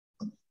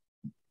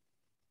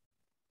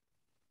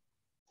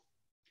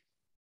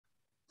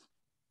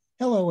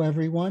Hello,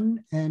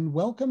 everyone, and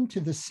welcome to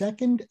the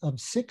second of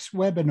 6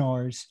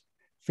 webinars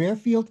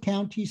Fairfield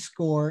County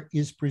SCORE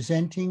is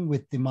presenting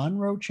with the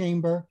Monroe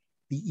Chamber,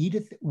 the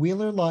Edith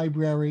Wheeler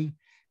Library,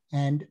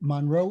 and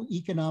Monroe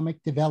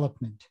Economic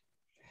Development.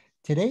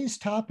 Today's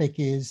topic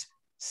is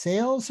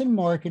Sales and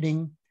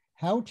Marketing,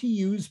 How to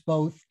Use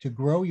Both to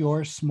Grow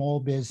Your Small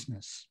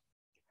Business.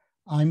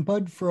 I'm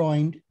Bud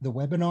Freund, the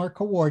webinar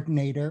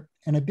coordinator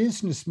and a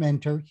business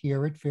mentor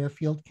here at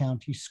Fairfield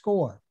County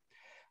SCORE.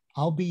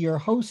 I'll be your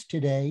host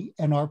today,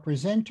 and our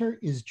presenter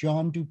is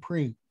Jon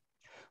Dupree.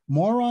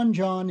 More on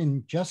Jon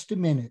in just a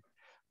minute,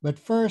 but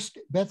first,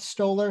 Beth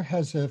Stoller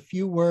has a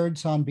few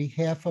words on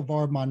behalf of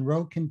our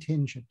Monroe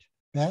contingent.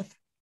 Beth?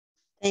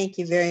 Thank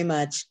you very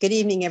much. Good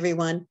evening,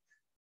 everyone.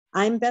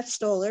 I'm Beth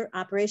Stoller,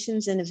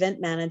 Operations and Event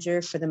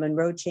Manager for the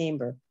Monroe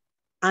Chamber.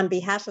 On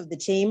behalf of the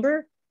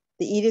Chamber,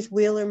 the Edith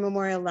Wheeler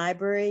Memorial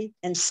Library,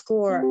 and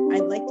SCORE,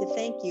 I'd like to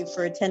thank you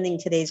for attending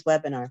tonight's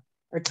webinar.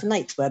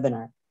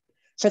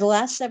 For the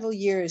last several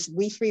years,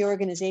 we three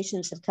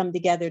organizations have come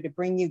together to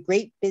bring you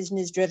great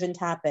business-driven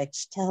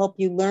topics to help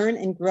you learn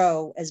and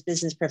grow as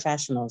business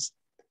professionals.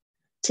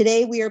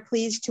 Today, we are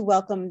pleased to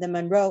welcome the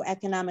Monroe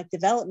Economic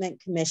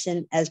Development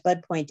Commission, as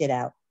Bud pointed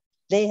out.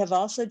 They have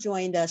also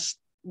joined us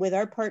with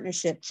our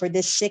partnership for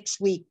this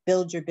 6-week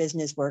Build Your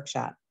Business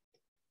workshop.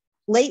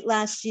 Late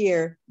last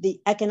year, the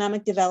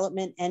Economic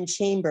Development and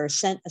Chamber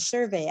sent a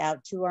survey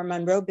out to our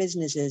Monroe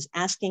businesses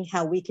asking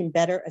how we can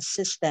better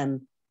assist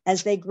them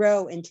as they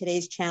grow in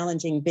today's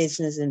challenging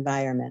business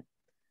environment.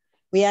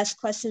 We asked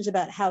questions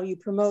about how you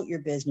promote your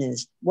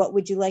business. What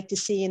would you like to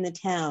see in the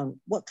town?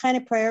 What kind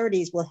of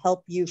priorities will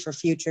help you for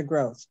future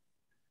growth?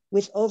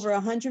 With over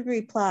 100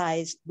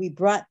 replies, we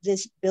brought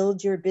this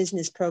Build Your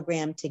Business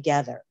program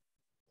together.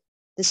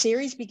 The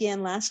series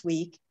began last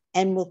week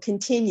and will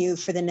continue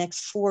for the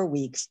next 4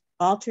 weeks,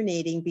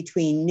 alternating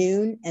between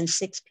noon and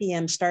 6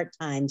 p.m. start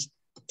times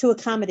to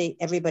accommodate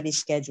everybody's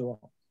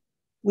schedule.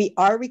 We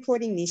are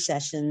recording these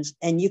sessions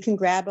and you can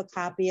grab a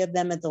copy of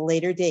them at the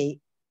later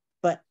date,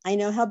 but I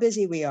know how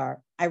busy we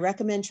are. I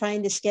recommend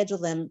trying to schedule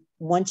them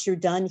once you're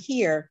done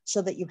here so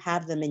that you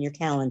have them in your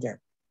calendar.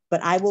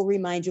 But I will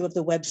remind you of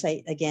the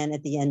website again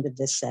at the end of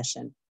this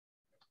session.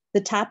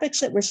 The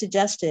topics that were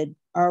suggested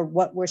are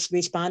what were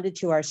responded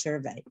to our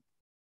survey.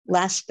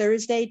 Last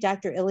Thursday,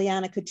 Dr.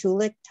 Ileana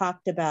Kutulik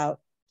talked about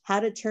how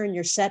to turn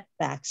your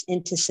setbacks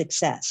into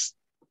success.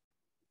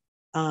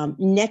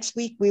 Next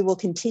week, we will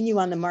continue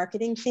on the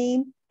marketing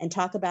theme and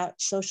talk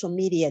about social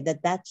media,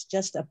 that's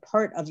just a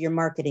part of your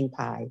marketing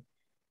pie.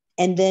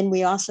 And then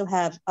we also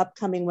have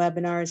upcoming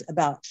webinars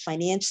about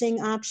financing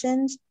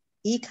options,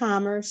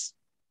 e-commerce,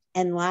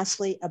 and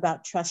lastly,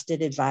 about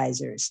trusted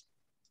advisors.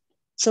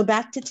 So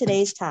back to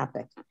today's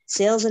topic,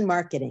 sales and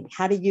marketing,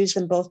 how to use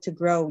them both to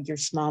grow your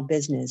small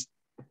business.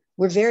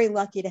 We're very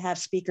lucky to have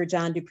speaker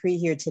Jon Dupree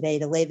here today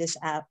to lay this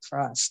out for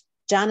us.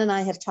 Jon and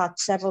I have talked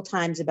several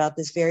times about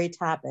this very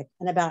topic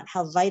and about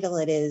how vital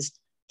it is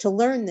to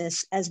learn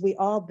this as we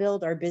all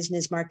build our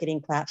business marketing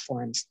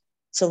platforms.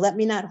 So let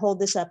me not hold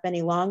this up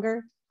any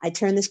longer. I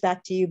turn this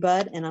back to you,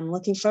 Bud, and I'm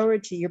looking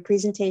forward to your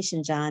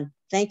presentation, Jon.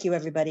 Thank you,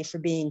 everybody, for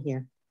being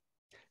here.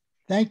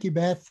 Thank you,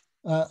 Beth.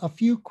 A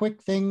few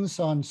quick things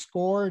on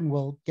SCORE, and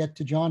we'll get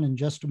to Jon in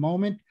just a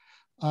moment.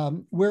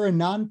 We're a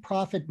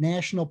nonprofit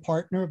national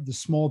partner of the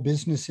Small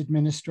Business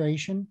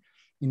Administration.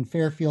 In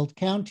Fairfield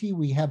County,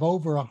 we have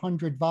over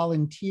 100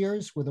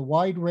 volunteers with a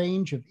wide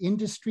range of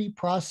industry,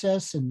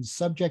 process, and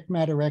subject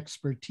matter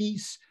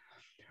expertise.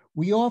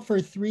 We offer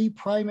 3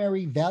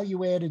 primary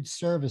value-added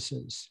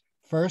services.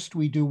 First,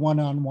 we do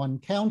one-on-one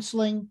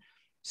counseling.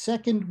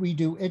 Second, we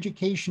do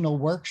educational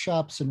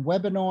workshops and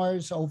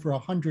webinars, over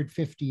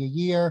 150 a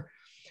year.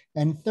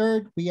 And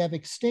third, we have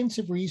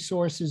extensive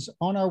resources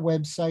on our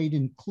website,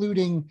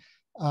 including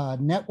a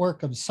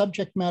network of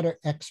subject matter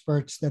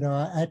experts that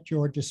are at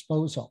your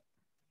disposal.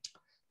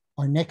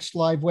 Our next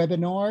live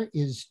webinar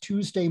is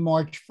Tuesday,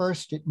 March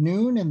 1st at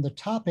noon, and the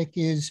topic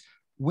is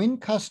Win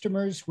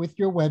Customers with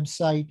Your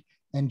Website,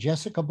 and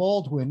Jessica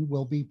Baldwin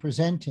will be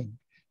presenting.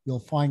 You'll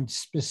find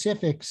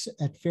specifics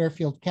at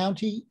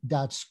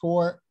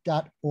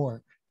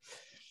fairfieldcounty.score.org.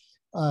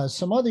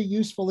 Some other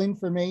useful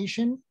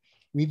information.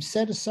 We've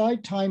set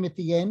aside time at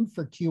the end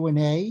for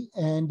Q&A,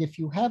 and if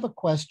you have a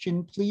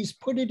question, please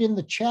put it in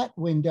the chat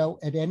window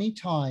at any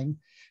time.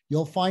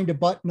 You'll find a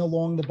button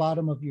along the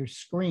bottom of your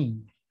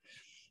screen.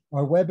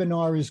 Our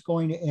webinar is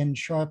going to end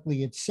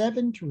sharply at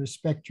 7 to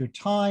respect your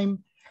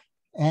time.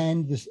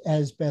 And this,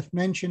 as Beth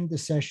mentioned, the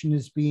session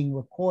is being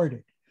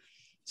recorded.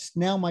 It's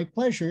now my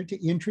pleasure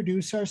to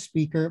introduce our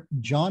speaker,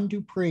 Jon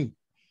Dupree.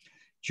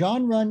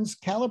 Jon runs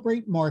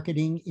Calibrate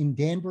Marketing in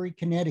Danbury,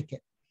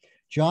 Connecticut.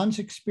 Jon's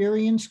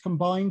experience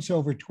combines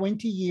over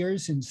 20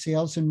 years in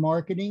sales and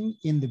marketing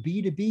in the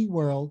B2B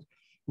world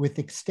with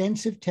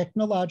extensive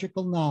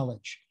technological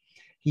knowledge.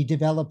 He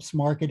develops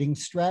marketing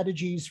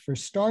strategies for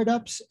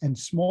startups and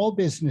small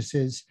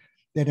businesses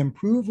that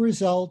improve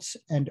results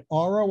and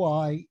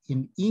ROI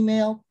in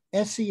email,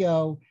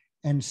 SEO,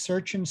 and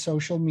search and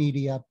social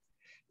media,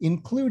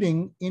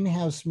 including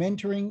in-house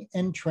mentoring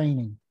and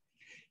training.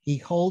 He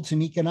holds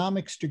an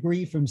economics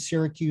degree from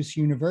Syracuse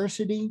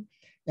University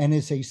and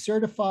is a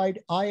certified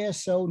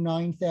ISO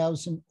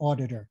 9000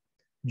 auditor.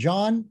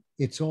 Jon,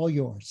 it's all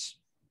yours.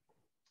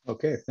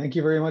 Okay, thank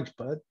you very much,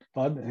 Bud,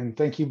 and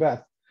thank you,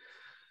 Beth.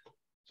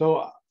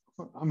 So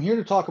I'm here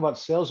to talk about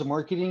sales and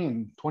marketing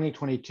in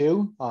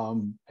 2022,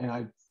 and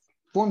I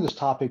formed this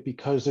topic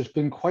because there's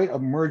been quite a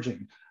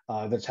merging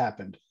that's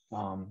happened,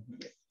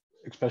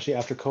 especially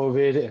after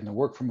COVID and the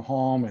work from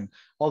home and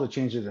all the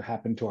changes that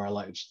happened to our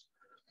lives.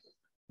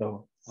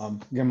 So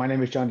again, my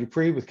name is Jon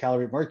Dupree with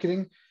Calibrate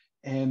Marketing.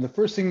 And the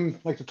first thing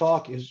I'd like to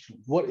talk is,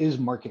 what is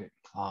marketing?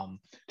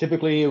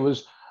 Typically, it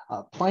was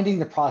finding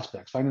the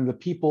prospects, finding the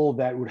people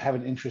that would have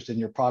an interest in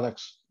your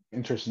products,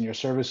 interest in your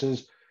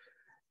services.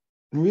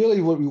 And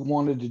really what we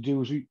wanted to do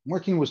was,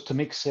 marketing was to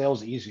make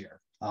sales easier.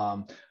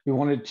 We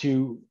wanted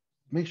to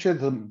make sure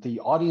the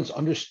audience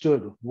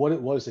understood what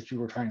it was that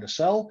you were trying to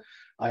sell.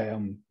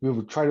 We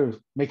would try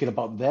to make it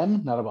about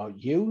them, not about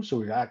you. So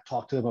we'd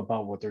talk to them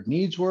about what their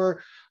needs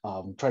were,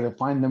 try to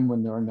find them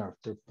when they're in their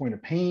point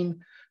of pain,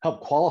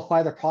 help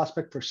qualify the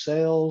prospect for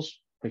sales,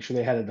 make sure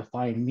they had a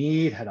defined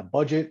need, had a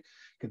budget,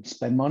 could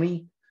spend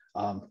money,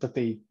 that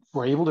they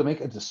were able to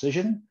make a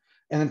decision,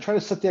 and then try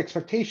to set the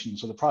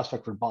expectations so the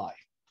prospect would buy.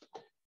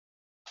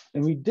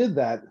 And we did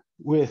that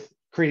with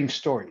creating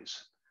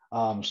stories,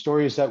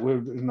 stories that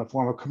would in the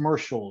form of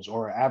commercials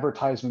or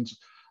advertisements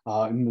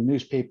in the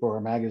newspaper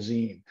or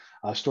magazine,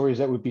 stories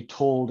that would be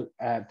told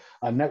at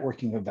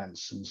networking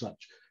events and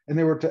such. And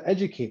they were to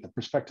educate the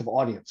prospective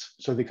audience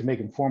so they could make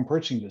informed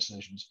purchasing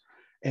decisions.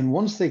 And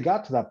once they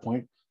got to that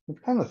point,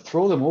 we'd kind of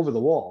throw them over the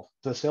wall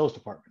to the sales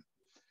department.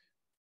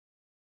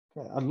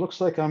 Okay, it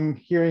looks like I'm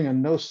hearing a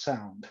no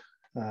sound.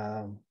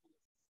 Can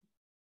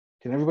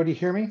everybody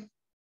hear me?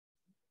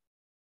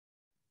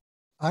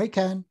 I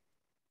can.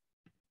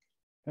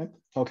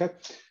 Okay.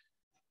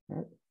 All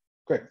right.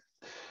 Great.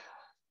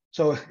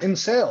 So in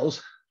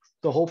sales,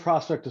 the whole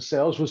prospect of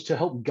sales was to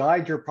help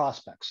guide your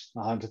prospects,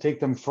 to take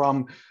them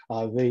from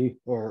they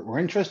were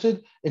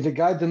interested and to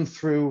guide them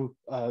through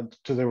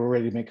to they were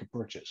ready to make a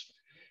purchase.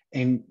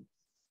 And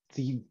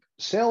the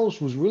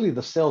sales was really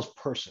the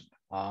salesperson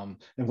and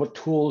what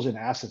tools and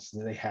assets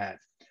that they had.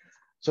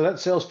 So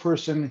that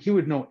salesperson, he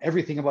would know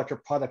everything about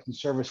your product and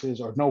services,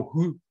 or know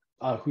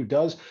who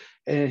does,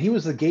 and he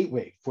was the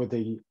gateway for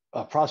the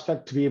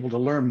prospect to be able to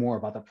learn more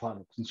about the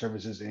products and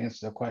services and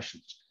answer their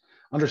questions.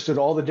 Understood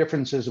all the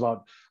differences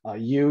about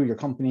you, your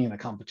company, and the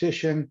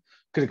competition,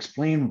 could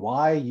explain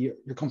why your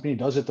company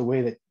does it the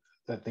way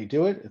that they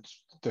do it.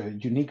 It's the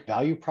unique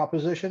value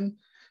proposition,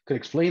 could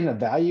explain the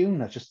value,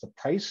 not just the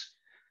price.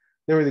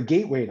 They were the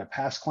gateway to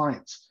past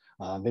clients.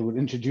 They would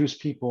introduce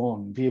people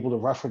and be able to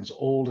reference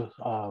old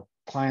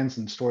clients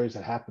and stories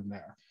that happened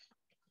there.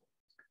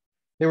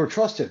 They were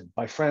trusted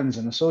by friends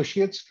and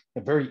associates.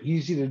 They're very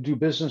easy to do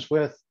business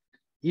with,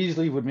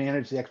 easily would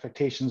manage the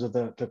expectations of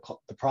the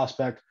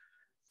prospect.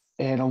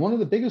 And one of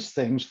the biggest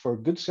things for a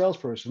good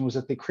salesperson was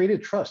that they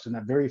created trust in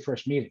that very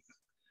first meeting.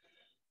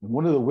 And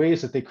one of the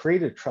ways that they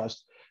created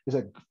trust is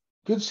that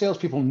good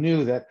salespeople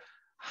knew that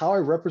how I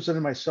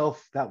represented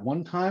myself that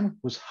one time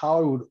was how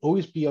I would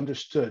always be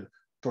understood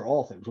for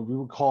all things. What we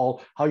would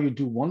call how you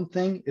do one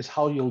thing is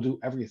how you'll do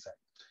everything.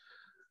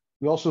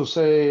 We also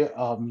say,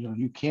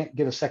 you can't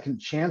get a second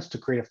chance to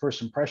create a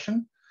first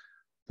impression.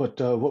 But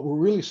what we're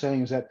really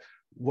saying is that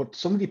what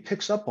somebody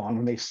picks up on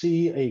when they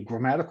see a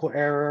grammatical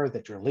error,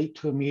 that you're late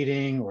to a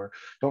meeting or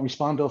don't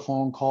respond to a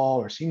phone call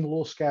or seem a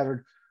little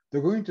scattered,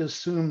 they're going to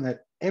assume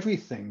that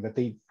everything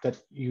that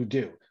you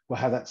do will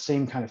have that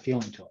same kind of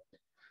feeling to it.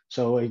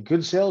 So a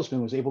good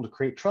salesman was able to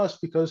create trust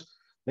because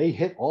they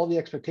hit all the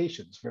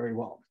expectations very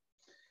well.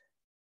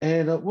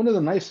 And one of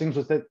the nice things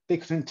was that they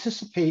could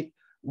anticipate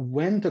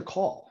when to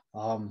call.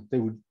 They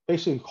would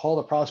basically call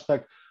the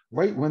prospect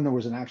right when there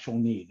was an actual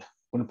need.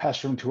 Wouldn't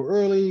pass them too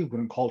early,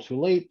 wouldn't call too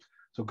late.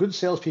 So good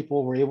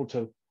salespeople were able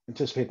to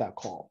anticipate that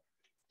call.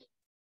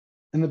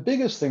 And the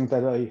biggest thing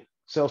that a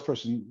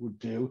salesperson would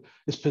do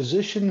is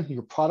position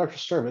your product or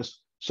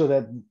service so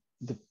that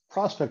the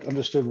prospect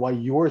understood why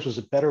yours was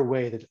a better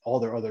way than all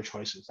their other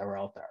choices that were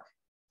out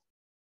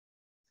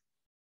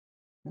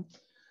there.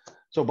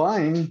 So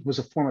buying was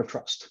a form of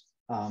trust.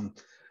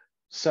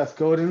 Seth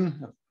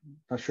Godin,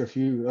 not sure if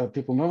you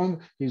people know him,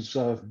 he's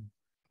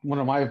one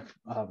of my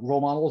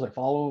role models. I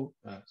follow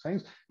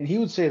things, and he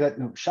would say that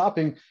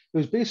shopping, it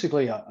was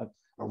basically a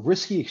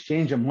risky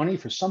exchange of money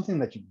for something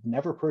that you've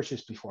never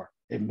purchased before.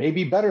 It may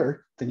be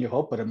better than you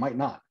hope, but it might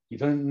not. You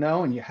didn't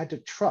know, and you had to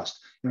trust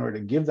in order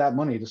to give that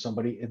money to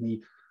somebody in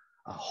the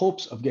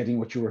hopes of getting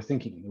what you were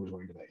thinking it was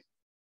going to be.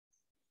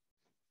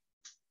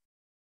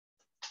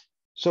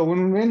 So when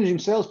we're managing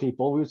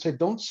salespeople, we would say,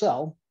 don't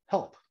sell,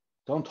 help.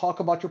 Don't talk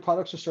about your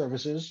products or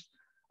services.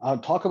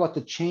 Talk about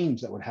the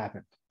change that would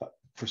happen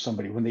for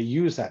somebody when they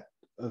use that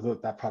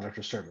product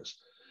or service.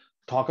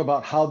 Talk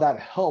about how that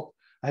help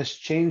has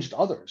changed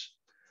others.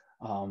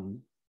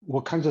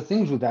 What kinds of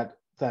things would that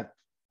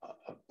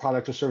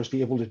product or service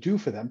be able to do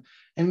for them,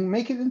 and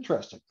make it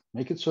interesting.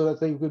 Make it so that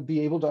they would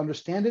be able to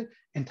understand it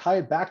and tie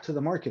it back to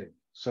the marketing.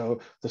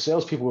 So the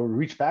salespeople would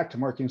reach back to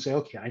marketing and say,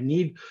 okay, I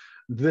need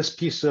this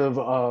piece of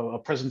a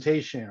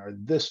presentation or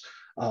this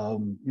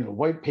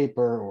white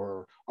paper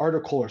or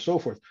article or so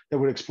forth that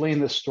would explain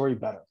this story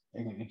better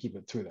and keep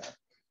it through that.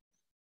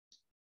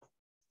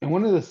 And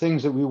one of the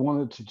things that we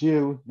wanted to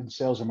do in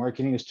sales and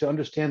marketing is to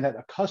understand that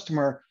a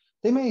customer,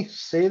 they may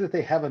say that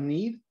they have a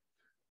need,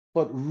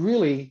 but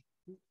really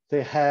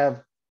they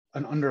have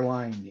an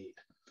underlying need.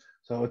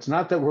 So it's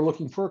not that we're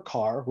looking for a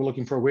car, we're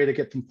looking for a way to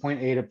get from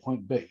point A to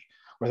point B,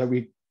 or that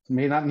we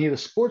may not need a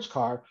sports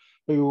car,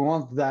 but we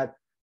want that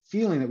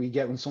feeling that we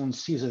get when someone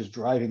sees us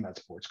driving that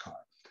sports car.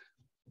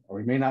 Or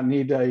we may not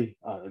need a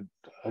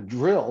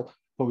drill,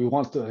 but we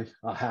want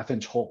a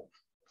half-inch hole.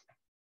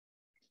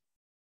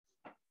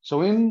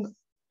 So in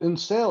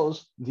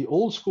sales, the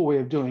old school way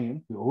of doing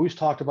it, we always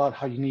talked about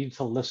how you needed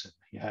to listen.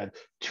 You had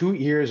 2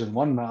 ears and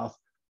 1 mouth.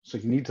 So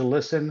you need to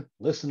listen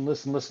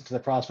to the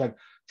prospect,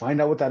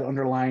 find out what that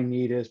underlying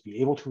need is,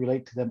 be able to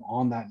relate to them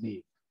on that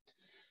need.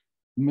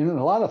 I mean,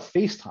 a lot of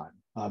face time,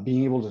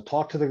 being able to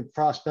talk to the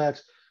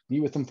prospects,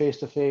 meet with them face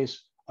to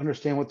face,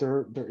 understand what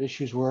their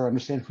issues were,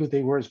 understand who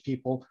they were as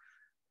people,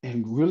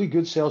 and really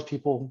good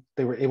salespeople,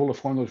 they were able to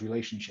form those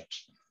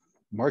relationships.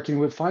 Marketing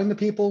would find the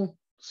people,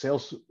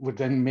 sales would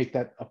then make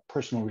that a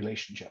personal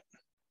relationship.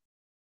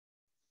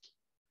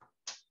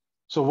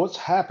 So what's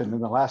happened in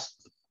the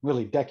last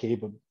really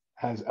decade, but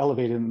has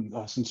elevated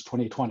since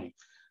 2020.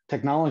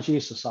 Technology,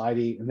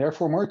 society, and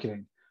therefore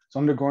marketing has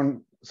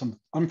undergone some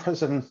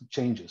unprecedented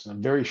changes in a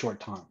very short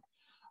time.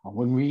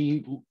 When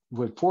we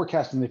would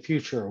forecast in the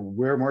future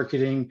where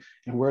marketing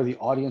and where the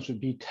audience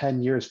would be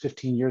 10 years,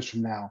 15 years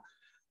from now,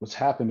 what's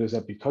happened is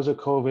that because of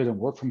COVID and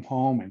work from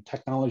home and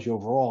technology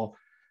overall,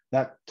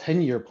 that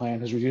 10-year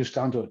plan has reduced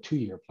down to a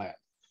 2-year plan.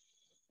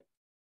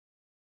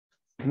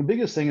 And the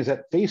biggest thing is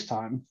that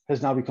FaceTime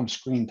has now become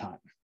screen time.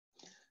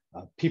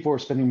 People are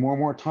spending more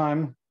and more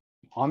time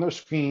on their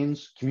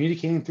screens,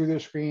 communicating through their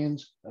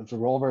screens, as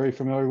we're all very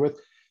familiar with.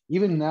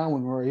 Even now,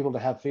 when we're able to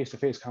have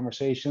face-to-face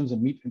conversations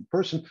and meet in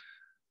person,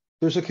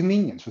 there's a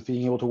convenience with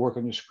being able to work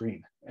on your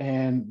screen.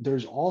 And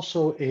there's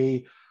also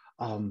a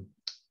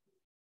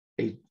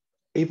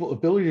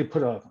ability to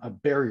put a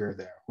barrier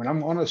there. When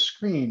I'm on a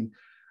screen,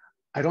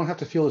 I don't have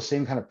to feel the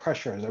same kind of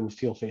pressure as I would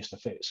feel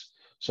face-to-face.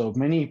 So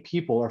many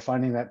people are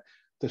finding that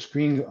the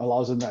screen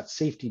allows them that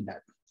safety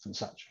net and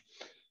such.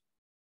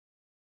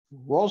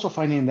 We're also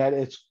finding that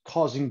it's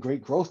causing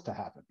great growth to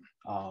happen.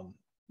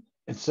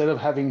 Instead of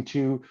having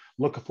to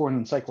look for an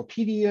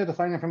encyclopedia to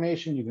find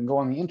information, you can go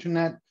on the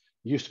internet.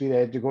 It used to be they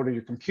had to go to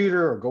your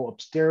computer or go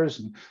upstairs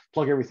and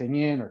plug everything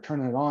in or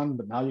turn it on,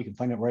 but now you can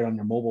find it right on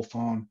your mobile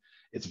phone.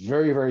 It's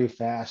very, very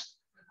fast,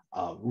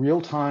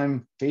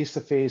 real-time,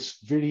 face-to-face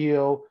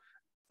video,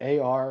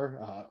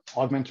 AR,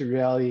 augmented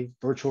reality,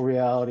 virtual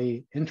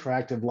reality,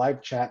 interactive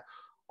live chat.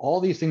 All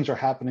these things are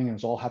happening, and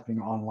it's all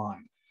happening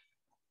online.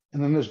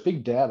 And then there's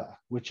big data,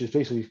 which is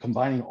basically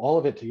combining all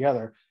of it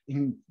together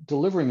in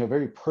delivering a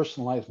very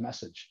personalized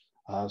message.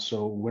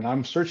 So when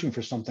I'm searching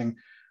for something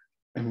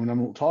and when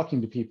I'm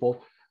talking to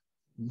people,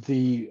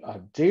 the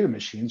data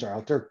machines are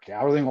out there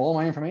gathering all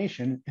my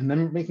information and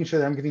then making sure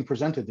that I'm getting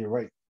presented the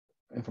right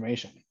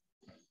information.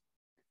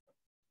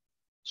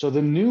 So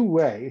the new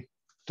way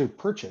to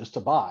purchase, to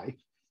buy,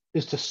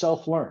 is to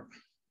self-learn.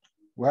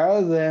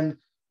 Rather than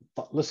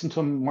listen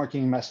to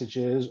marketing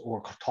messages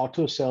or talk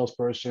to a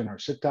salesperson or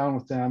sit down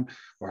with them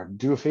or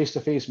do a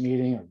face-to-face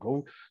meeting or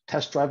go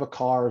test drive a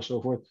car or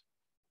so forth,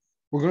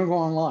 we're going to go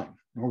online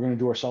and we're going to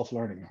do our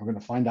self-learning. We're going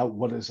to find out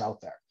what is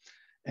out there.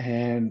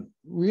 And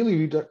really,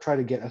 we try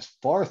to get as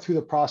far through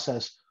the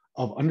process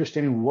of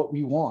understanding what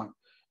we want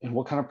and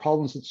what kind of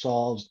problems it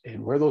solves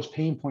and where those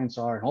pain points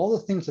are and all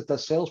the things that the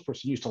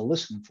salesperson used to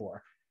listen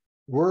for.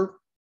 We're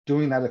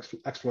doing that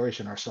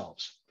exploration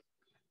ourselves.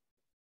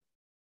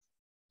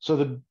 So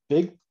the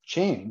big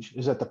change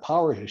is that the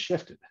power has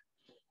shifted.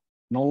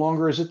 No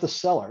longer is it the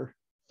seller,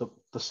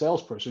 the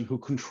salesperson, who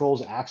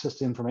controls access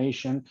to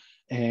information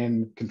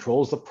and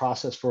controls the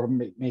process for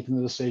making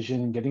the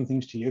decision and getting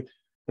things to you,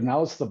 but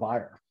now it's the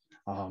buyer.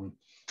 And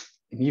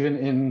even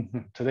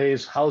in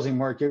today's housing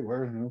market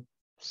where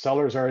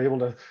sellers are able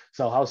to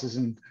sell houses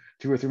in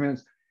 2 or 3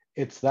 minutes,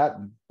 it's that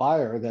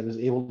buyer that is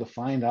able to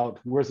find out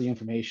where's the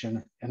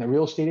information, and the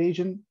real estate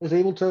agent is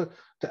able to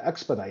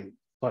expedite,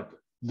 but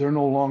they're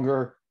no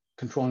longer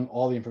controlling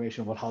all the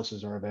information of what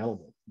houses are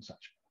available and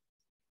such.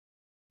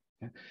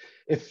 Okay.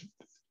 If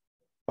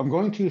I'm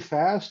going too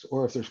fast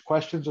or if there's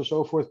questions or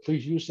so forth,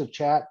 please use the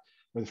chat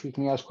or the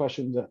frequently asked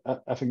questions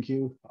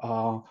F&Q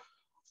on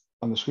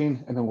the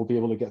screen, and then we'll be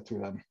able to get through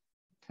them.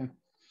 Okay.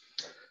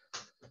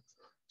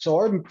 So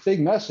our big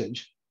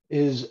message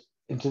is,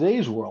 in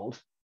today's world,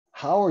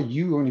 how are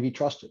you going to be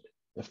trusted?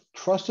 If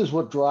trust is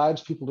what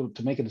drives people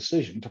to make a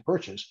decision to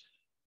purchase,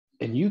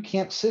 and you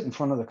can't sit in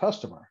front of the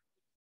customer,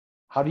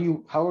 how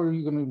are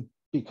you going to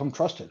become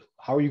trusted?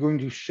 How are you going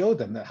to show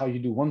them that how you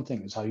do one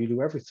thing is how you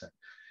do everything?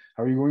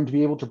 How are you going to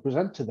be able to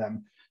present to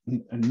them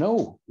and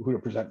know who to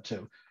present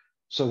to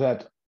so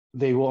that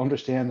they will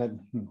understand that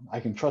I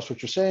can trust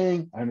what you're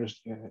saying, I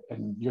understand,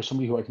 and you're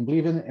somebody who I can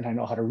believe in, and I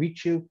know how to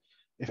reach you,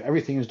 if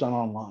everything is done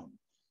online.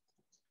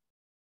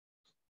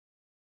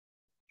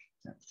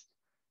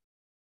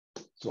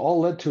 It's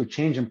all led to a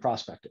change in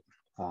prospecting.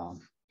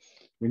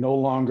 We no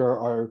longer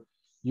are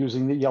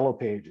using the yellow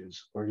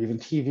pages or even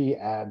TV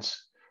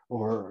ads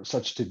or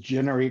such to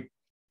generate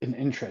an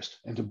interest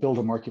and to build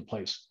a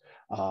marketplace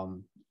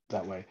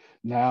that way.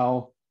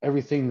 Now,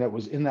 everything that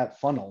was in that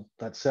funnel,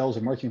 that sales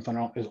and marketing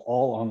funnel, is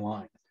all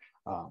online.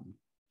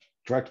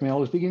 Direct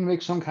mail is beginning to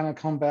make some kind of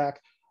comeback.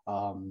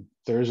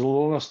 There's a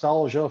little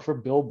nostalgia for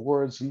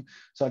billboards and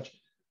such,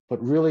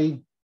 but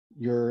really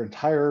your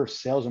entire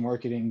sales and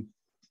marketing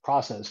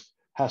process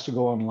has to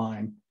go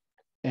online,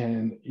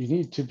 and you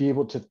need to be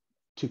able to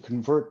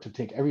convert, to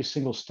take every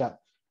single step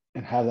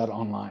and have that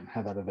online,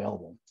 have that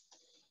available.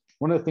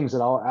 One of the things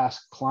that I'll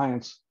ask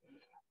clients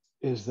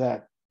is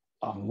that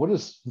what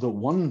is the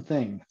one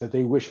thing that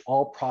they wish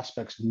all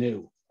prospects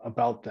knew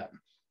about them?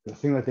 The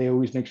thing that they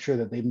always make sure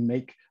that they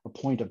make a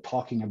point of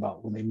talking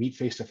about when they meet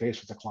face-to-face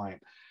with a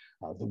client.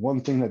 The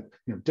one thing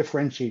that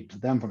differentiates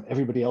them from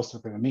everybody else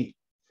they're going to meet.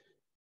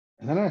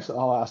 And then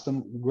I'll ask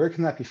them, where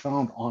can that be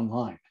found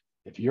online?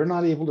 If you're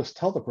not able to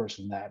tell the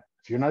person that,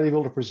 if you're not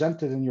able to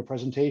present it in your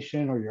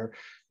presentation or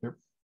your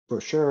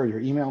brochure or your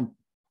email,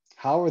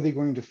 how are they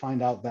going to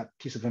find out that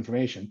piece of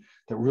information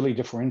that really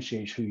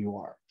differentiates who you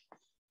are?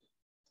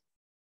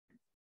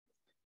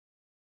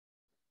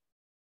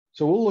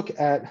 So we'll look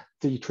at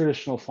the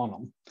traditional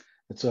funnel.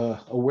 It's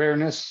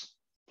awareness.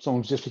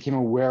 Someone just became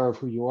aware of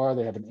who you are.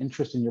 They have an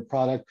interest in your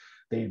product.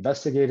 They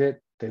investigate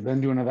it. They then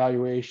do an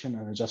evaluation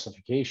and a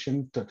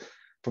justification.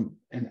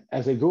 And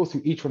as they go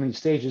through each one of these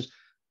stages,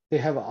 they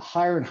have a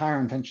higher and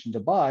higher intention to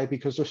buy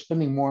because they're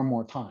spending more and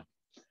more time.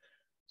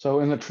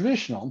 So in the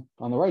traditional,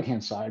 on the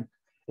right-hand side,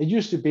 it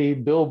used to be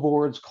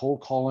billboards,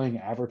 cold calling,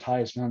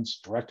 advertisements,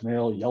 direct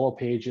mail, yellow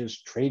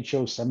pages, trade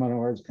shows,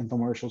 seminars,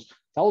 infomercials.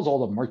 That was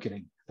all the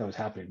marketing that was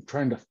happening,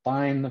 trying to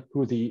find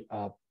who the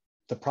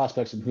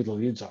prospects and who the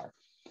leads are.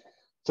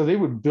 So they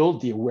would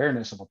build the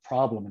awareness of a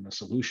problem and a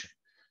solution.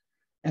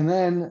 And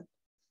then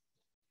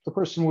the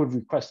person would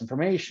request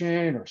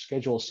information or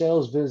schedule a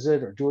sales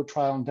visit or do a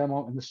trial and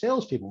demo, and the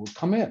salespeople would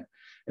come in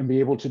and be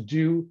able to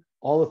do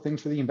all the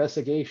things for the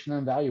investigation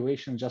and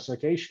evaluation and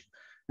justification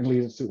and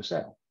lead it through a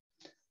sale.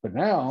 But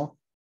now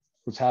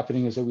what's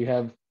happening is that we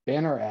have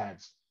banner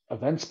ads,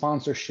 event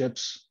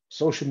sponsorships,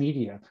 social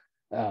media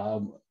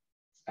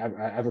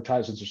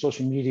advertisements or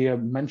social media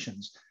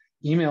mentions,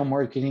 email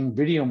marketing,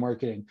 video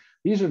marketing.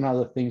 These are now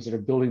the things that are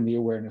building the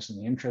awareness and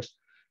the interest.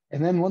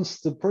 And then once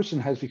the person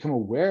has become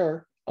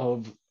aware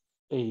of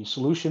a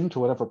solution to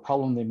whatever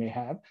problem they may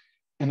have,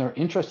 and they're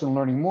interested in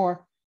learning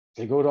more,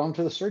 they go down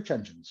to the search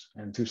engines,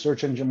 and through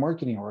search engine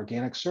marketing or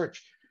organic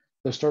search,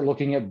 they'll start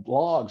looking at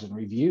blogs and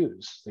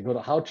reviews. They go to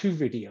how-to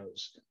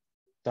videos.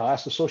 They'll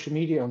ask the social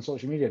media on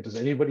social media, does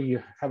anybody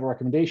have a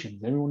recommendation?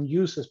 Has anyone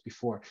used this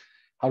before?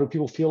 How do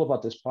people feel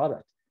about this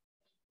product?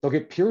 They'll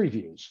get peer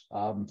reviews,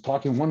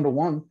 talking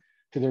one-to-one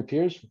to their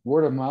peers,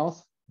 word of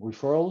mouth,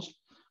 referrals.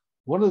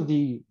 One of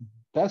the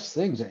best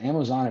things that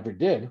Amazon ever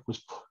did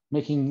was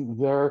making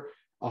their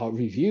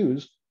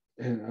reviews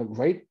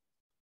right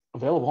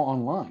available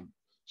online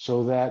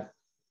so that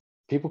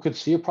people could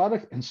see a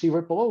product and see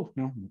right below,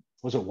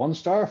 was it 1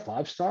 star,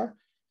 5 star?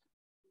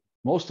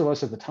 Most of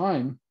us at the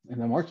time in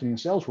the marketing and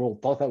sales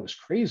world thought that was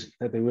crazy,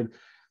 that they would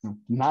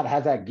not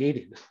have that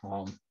gated,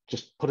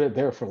 just put it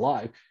there for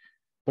live.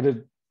 But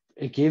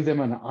it gave them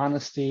an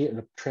honesty and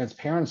a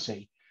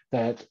transparency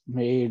that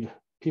made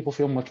people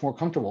feel much more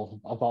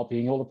comfortable about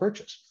being able to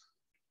purchase.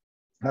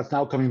 That's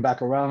now coming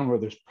back around where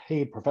there's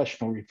paid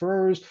professional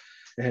referrers,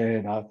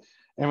 and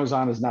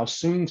Amazon is now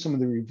suing some of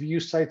the review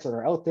sites that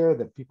are out there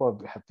that people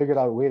have figured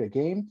out a way to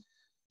game.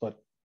 But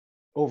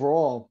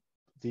overall,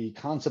 the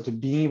concept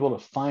of being able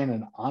to find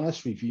an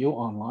honest review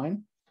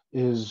online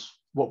is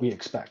what we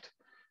expect.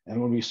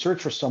 And when we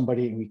search for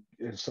somebody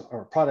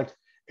or a product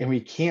and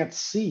we can't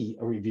see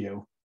a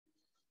review,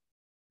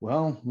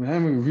 well,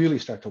 then we really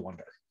start to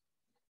wonder.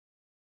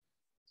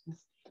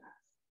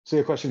 See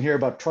a question here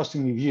about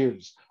trusting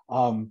reviews.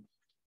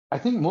 I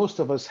think most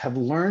of us have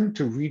learned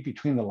to read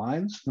between the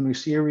lines when we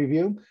see a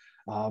review.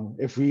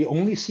 If we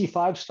only see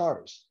 5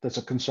 stars, that's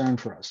a concern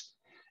for us.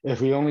 If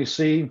we only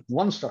see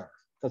 1 star,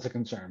 that's a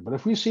concern. But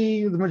if we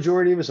see the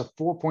majority of it is a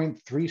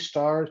 4.3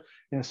 stars,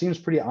 and it seems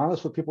pretty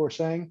honest what people are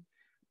saying,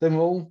 then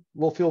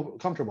we'll feel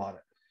comfortable about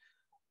it.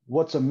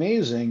 What's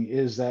amazing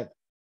is that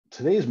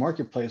today's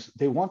marketplace,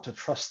 they want to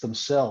trust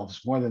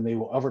themselves more than they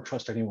will ever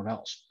trust anyone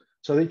else.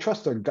 So they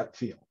trust their gut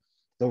feel.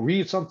 They'll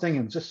read something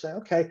and just say,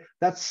 okay,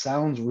 that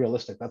sounds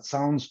realistic. That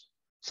sounds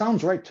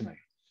right to me.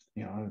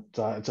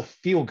 It's a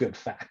feel-good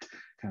fact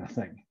kind of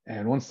thing.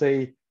 And once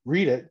they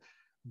read it,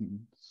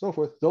 so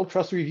forth, they'll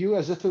trust the review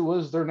as if it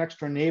was their next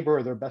door neighbor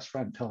or their best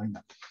friend telling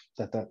them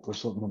that was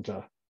something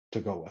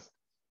to go with.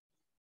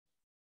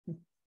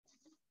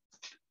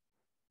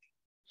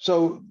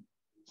 So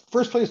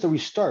first place that we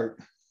start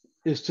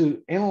is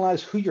to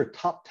analyze who your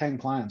top 10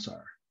 clients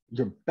are.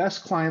 Your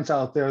best clients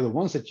out there, the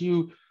ones that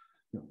you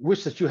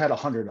wish that you had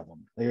 100 of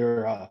them.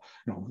 They're,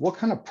 what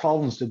kind of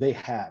problems did they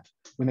have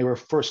when they were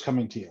first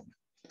coming to you?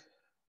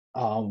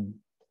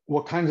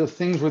 What kinds of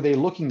things were they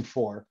looking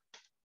for?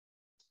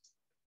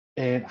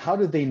 And how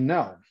did they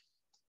know?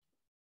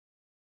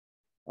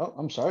 Oh,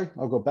 I'm sorry,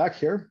 I'll go back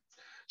here.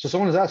 So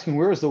someone is asking,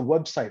 where is the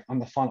website on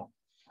the funnel?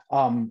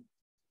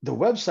 The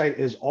website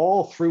is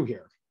all through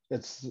here.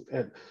 It's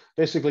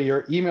basically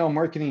your email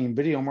marketing,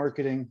 video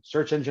marketing,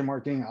 search engine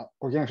marketing,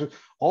 organic,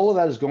 all of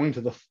that is going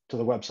to the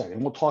website.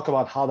 And we'll talk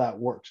about how that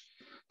works.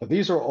 But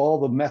these are all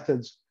the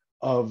methods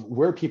of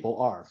where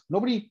people are.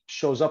 Nobody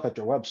shows up at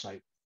your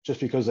website just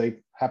because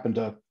they happen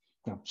to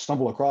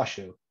stumble across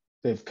you.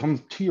 They've come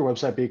to your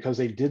website because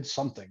they did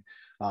something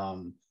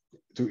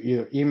through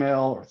either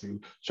email or through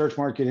search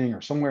marketing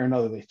or somewhere or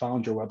another. They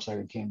found your website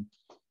and came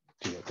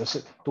to you.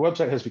 The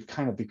website has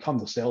kind of become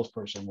the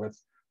salesperson with,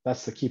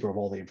 that's the keeper of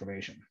all the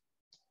information.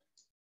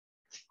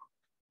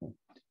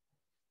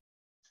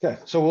 Okay,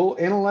 so we'll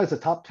analyze the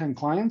top 10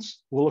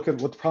 clients. We'll look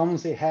at what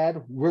problems they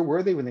had. Where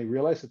were they when they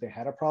realized that they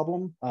had a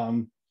problem?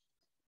 That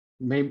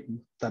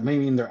may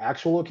mean their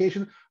actual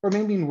location, or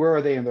may mean where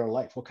are they in their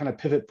life? What kind of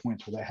pivot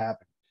points were they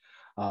having?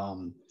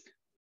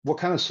 What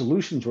kind of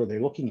solutions were they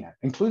looking at,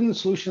 including the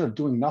solution of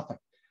doing nothing?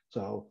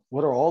 So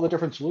what are all the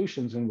different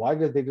solutions and why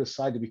did they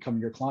decide to become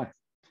your client?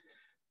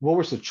 What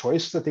was the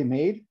choice that they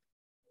made?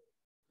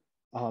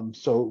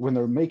 So when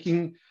they're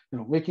making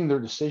their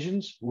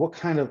decisions, what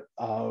kind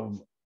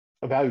of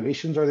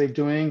evaluations are they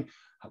doing?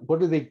 What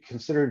do they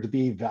consider to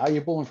be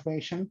valuable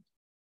information?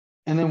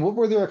 And then what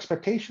were their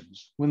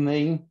expectations when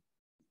they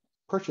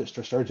purchased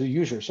or started to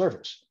use your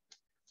service?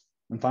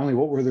 And finally,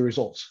 what were the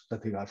results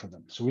that they got from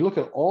them? So we look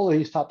at all of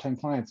these top 10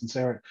 clients and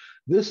say, all right,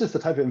 this is the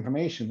type of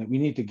information that we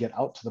need to get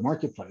out to the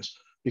marketplace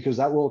because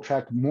that will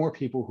attract more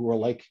people who are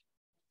like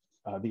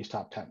these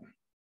top 10.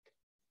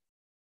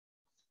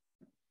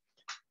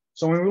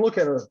 So when we look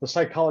at the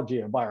psychology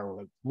of a buyer,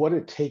 like what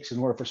it takes in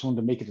order for someone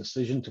to make a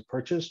decision to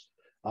purchase,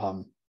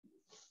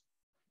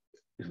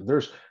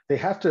 they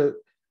have to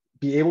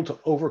be able to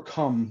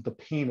overcome the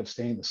pain of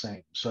staying the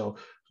same. So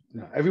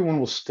everyone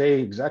will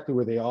stay exactly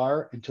where they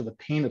are until the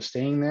pain of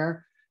staying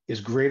there is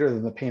greater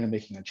than the pain of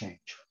making a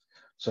change.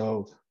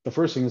 So the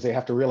first thing is they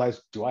have to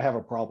realize, do I have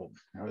a problem?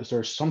 Is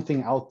there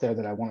something out there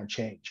that I want to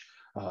change?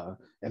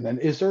 And then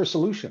is there a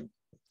solution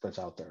that's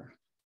out there?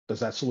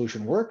 Does that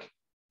solution work?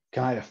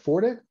 Can I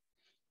afford it?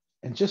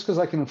 And just because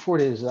I can afford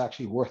it, is it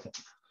actually worth it?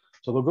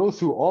 So they'll go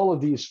through all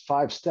of these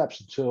 5 steps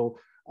until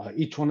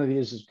each one of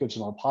these gives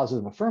them a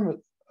positive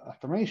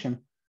affirmation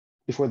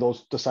before they'll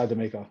decide to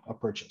make a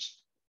purchase.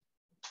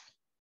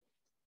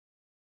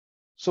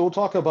 So we'll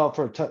talk about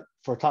for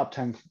a top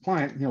 10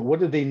 client, what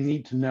did they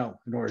need to know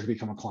in order to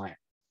become a client?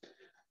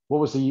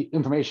 What was the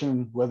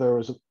information, whether it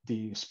was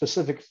the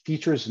specific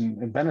features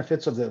and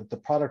benefits of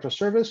the product or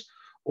service,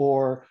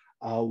 or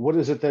what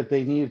is it that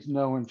they need to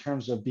know in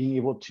terms of being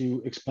able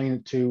to explain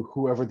it to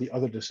whoever the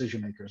other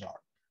decision makers are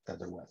that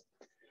they're with?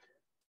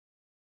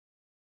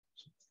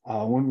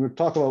 When we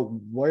talk about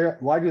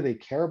why do they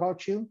care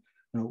about you,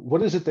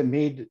 what is it that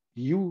made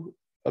you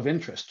of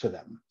interest to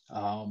them?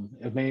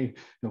 We're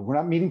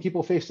not meeting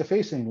people face to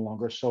face any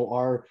longer, so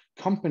our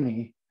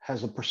company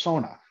has a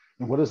persona,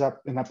 and what is that?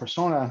 And that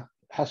persona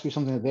has to be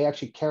something that they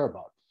actually care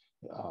about.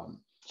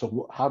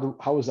 So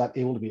how is that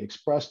able to be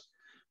expressed?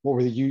 What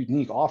were the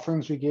unique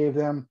offerings we gave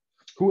them?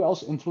 Who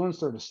else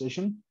influenced their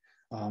decision?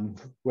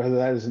 Whether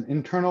that is an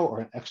internal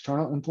or an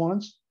external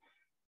influence.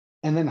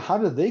 And then how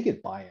did they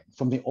get buy-in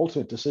from the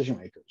ultimate decision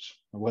makers?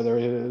 Whether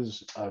it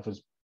is if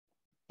it's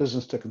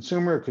business to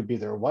consumer, it could be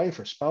their wife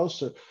or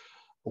spouse,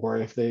 or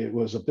if it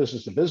was a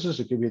business to business,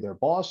 it could be their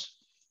boss,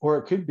 or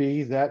it could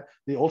be that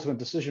the ultimate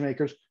decision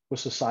makers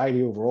was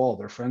society overall,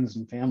 their friends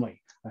and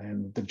family,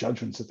 and the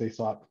judgments that they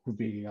thought would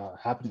be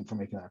happening for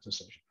making that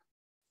decision.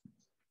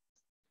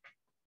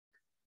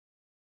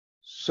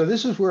 So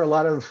this is where a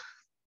lot of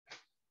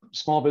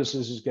small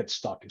businesses get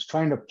stuck, is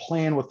trying to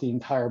plan what the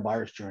entire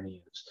buyer's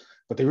journey is.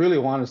 What they really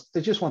want is, they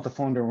just want the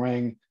phone to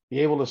ring, be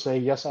able to say,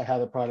 yes, I have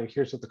the product,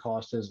 here's what the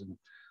cost is, and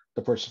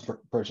the person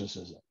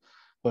purchases it.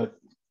 But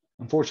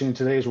unfortunately, in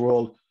today's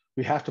world,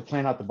 we have to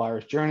plan out the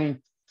buyer's journey.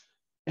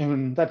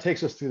 And that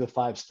takes us through the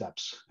 5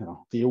 steps,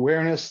 the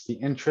awareness, the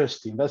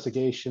interest, the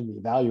investigation, the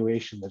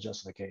evaluation, the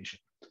justification.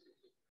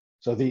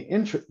 So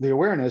the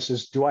awareness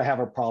is, do I have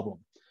a problem?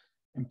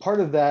 And part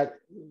of that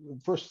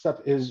first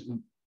step is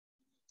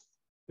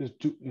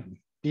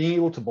being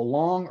able to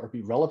belong or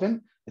be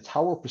relevant. It's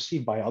how we're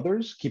perceived by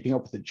others, keeping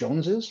up with the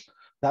Joneses,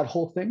 that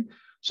whole thing.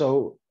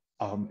 So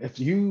if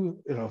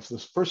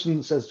this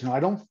person says, I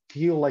don't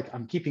feel like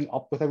I'm keeping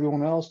up with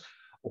everyone else,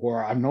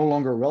 or I'm no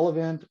longer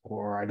relevant,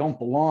 or I don't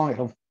belong, I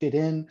don't fit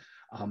in,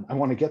 I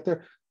want to get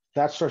there,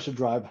 that starts to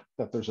drive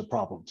that there's a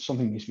problem.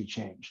 Something needs to be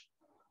changed.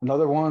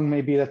 Another one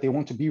may be that they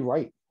want to be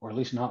right, or at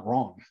least not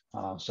wrong.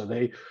 So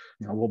they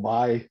will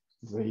buy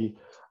the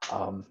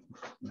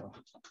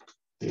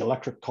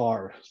electric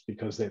car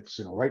because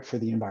it's right for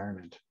the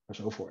environment, or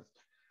so forth.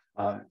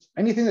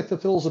 Anything that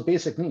fulfills the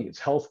basic needs: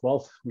 health,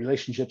 wealth,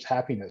 relationships,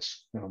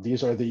 happiness.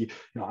 These are the,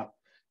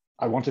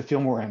 I want to feel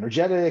more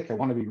energetic. I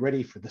want to be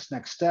ready for this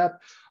next step.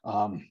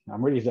 I'm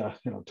ready to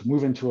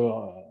move into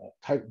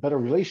a better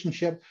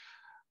relationship.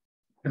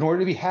 In order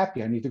to be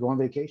happy, I need to go on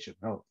vacation.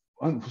 No,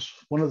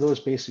 one of those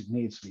basic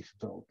needs to be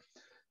fulfilled.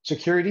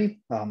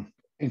 Security,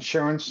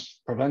 insurance,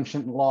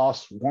 prevention,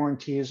 loss,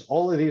 warranties,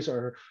 all of these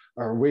are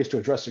ways to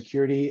address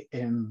security.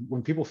 And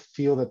when people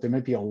feel that there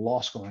might be a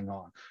loss going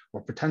on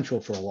or potential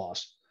for a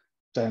loss,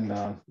 then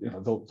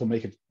they'll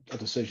make a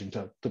decision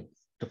to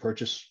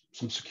purchase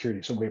some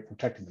security, some way of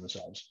protecting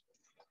themselves.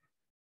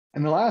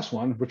 And the last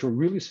one, which we're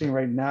really seeing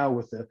right now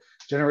with the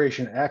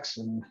Generation X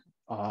and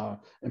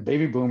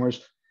baby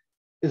boomers,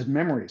 is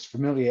memories,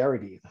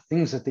 familiarity, the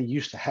things that they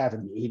used to have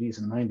in the 80s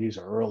and 90s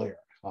or earlier,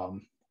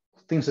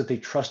 things that they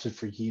trusted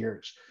for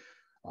years,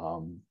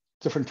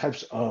 different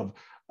types of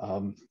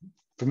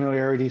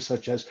familiarity,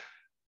 such as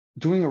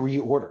doing a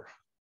reorder.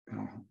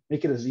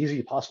 Make it as easy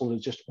as possible to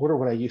just order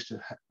what I used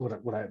to,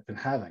 what I've been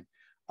having.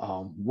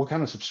 What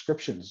kind of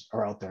subscriptions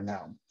are out there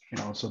now?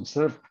 So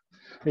instead of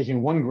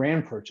making one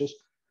grand purchase,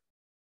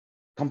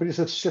 companies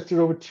have shifted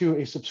over to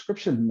a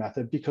subscription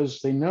method because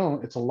they know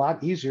it's a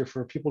lot easier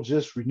for people to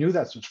just renew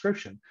that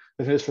subscription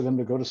than it is for them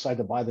to go decide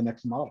to buy the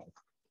next model.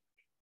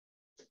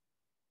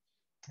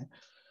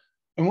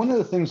 And one of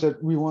the things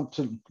that we want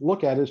to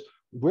look at is,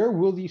 where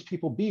will these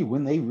people be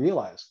when they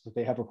realize that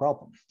they have a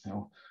problem?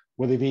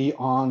 Will they be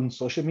on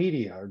social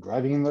media or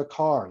driving in their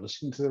car,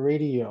 listening to the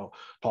radio,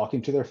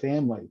 talking to their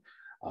family?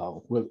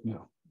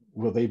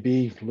 Will they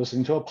be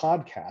listening to a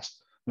podcast?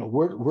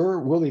 Where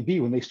will they be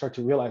when they start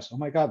to realize, oh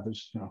my God,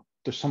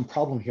 there's some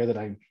problem here that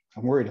I'm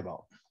worried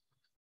about?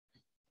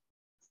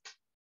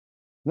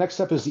 Next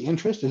step is the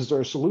interest. Is there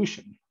a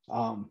solution?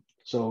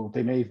 So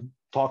they may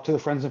talk to the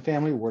friends and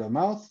family, word of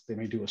mouth. They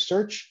may do a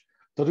search.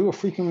 They'll do a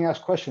frequently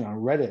asked question on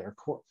Reddit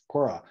or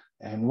Quora.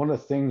 And one of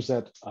the things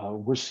that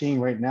we're seeing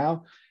right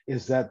now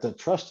is that the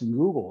trust in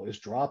Google is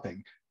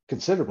dropping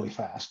considerably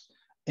fast.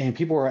 And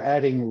people are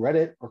adding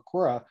Reddit or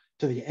Quora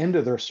to the end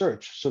of their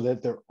search so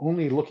that they're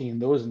only looking in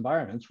those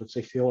environments which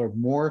they feel are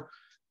more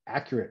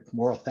accurate,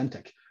 more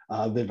authentic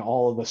than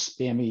all of the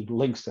spammy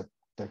links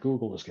that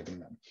Google is giving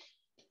them.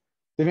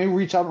 They may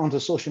reach out onto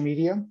social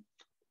media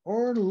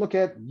or look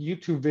at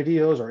YouTube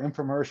videos or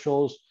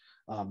infomercials,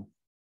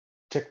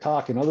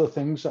 TikTok and other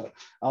things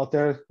out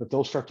there that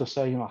they'll start to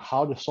say,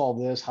 how to solve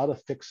this, how to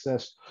fix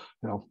this,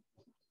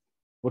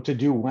 what to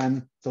do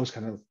when, those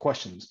kind of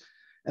questions.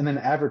 And then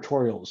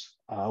advertorials,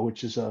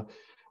 which is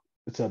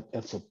it's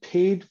a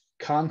paid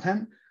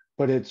content,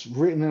 but it's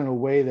written in a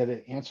way that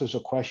it answers a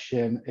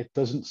question. It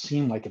doesn't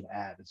seem like an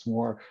ad. It's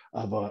more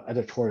of an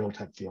editorial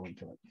type feeling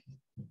to it.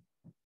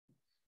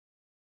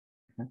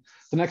 Okay.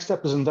 The next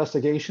step is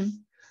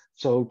investigation.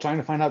 So trying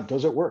to find out,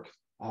 does it work?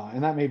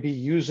 And that may be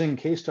using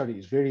case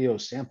studies,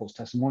 videos, samples,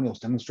 testimonials,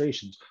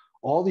 demonstrations,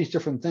 all these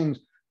different things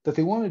that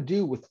they want to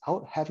do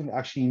without having to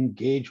actually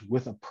engage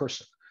with a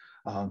person.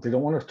 They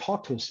don't want to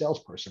talk to a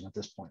salesperson at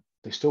this point.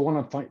 They still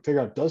want to figure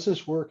out, does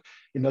this work?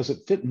 And does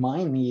it fit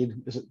my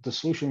need? Is it the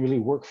solution really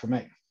work for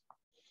me?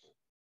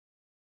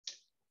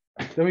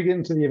 Then we get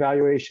into the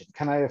evaluation.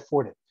 Can I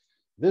afford it?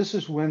 This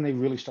is when they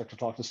really start to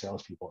talk to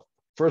salespeople.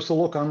 First,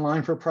 they'll look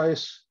online for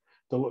price,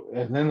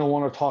 and then they'll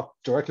want to talk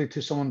directly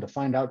to someone to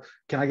find out,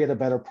 can I get a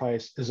better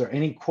price? Is there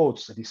any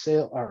quotes, any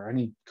sale, or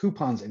any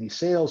coupons, any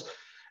sales,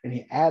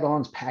 any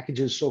add-ons,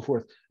 packages, so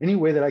forth, any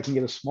way that I can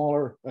get a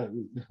smaller,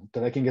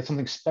 that I can get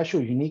something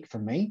special, unique for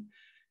me?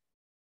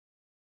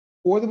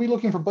 Or they'll be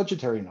looking for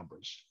budgetary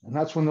numbers. And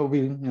that's when they'll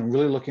be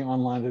really looking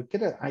online to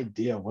get an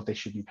idea of what they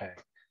should be paying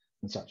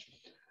and such.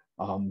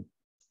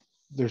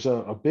 There's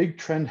a big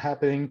trend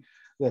happening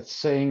that's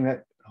saying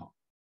that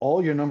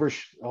all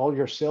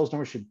your sales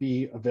numbers should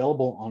be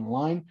available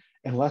online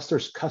unless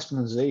there's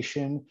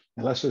customization,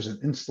 unless there's an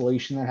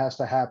installation that has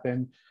to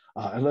happen,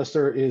 unless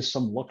there is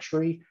some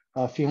luxury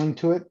feeling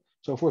to it,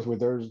 so forth,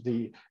 where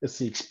it's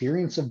the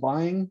experience of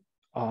buying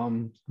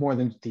more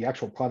than the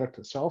actual product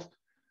itself.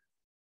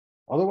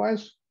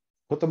 Otherwise,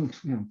 put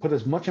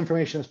as much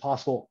information as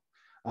possible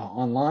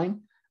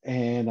online,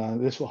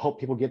 and this will help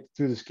people get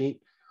through this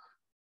gate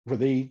where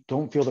they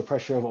don't feel the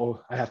pressure of,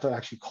 oh, I have to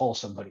actually call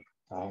somebody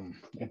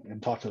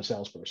and talk to a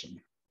salesperson.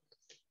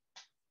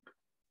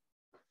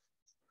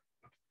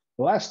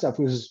 The last step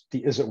is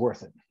it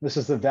worth it? This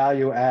is the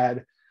value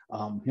add.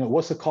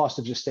 What's the cost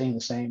of just staying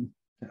the same?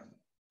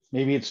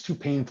 Maybe it's too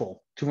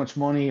painful, too much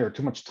money or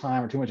too much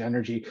time or too much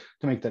energy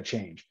to make that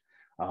change.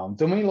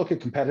 Then when you look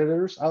at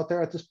competitors out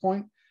there at this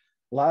point,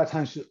 a lot of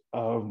times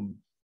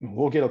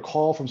we'll get a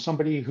call from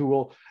somebody who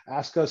will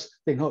ask us,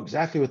 they know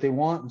exactly what they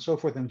want and so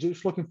forth, and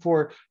just looking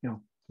for,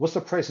 what's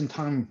the price and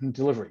time and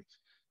delivery?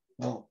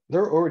 Well,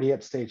 they're already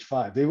at stage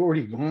 5. They've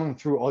already gone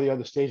through all the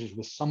other stages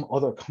with some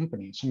other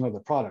company, some other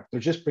product.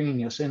 They're just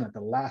bringing us in at the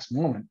last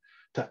moment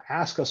to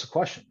ask us a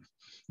question,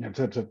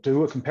 to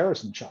do a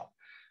comparison shop.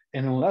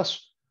 And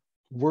unless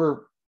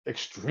we're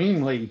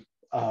extremely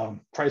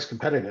price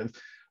competitive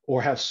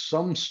or have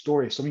some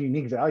story, some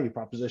unique value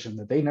proposition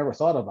that they never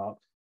thought about,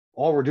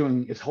 all we're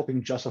doing is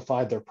helping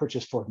justify their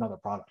purchase for another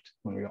product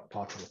when we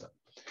talk with them.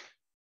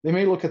 They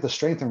may look at the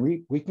strength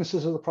and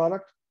weaknesses of the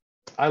product.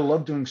 I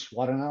love doing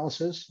SWOT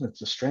analysis. It's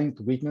the strength,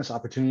 weakness,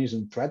 opportunities,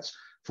 and threats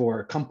for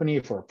a company,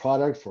 for a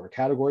product, for a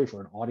category, for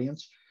an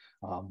audience.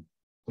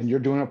 When you're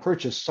doing a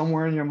purchase,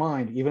 somewhere in your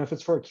mind, even if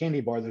it's for a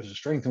candy bar, there's a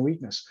strength and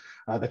weakness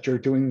that you're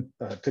doing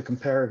to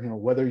compare,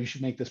 whether you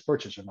should make this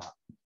purchase or not.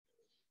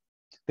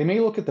 They may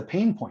look at the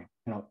pain point.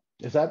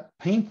 Is that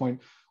pain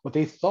point what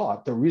they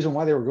thought, the reason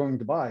why they were going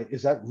to buy,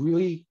 is that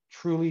really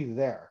truly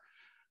there?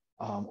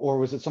 Or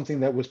was it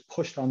something that was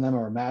pushed on them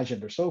or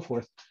imagined or so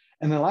forth?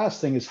 And the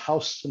last thing is how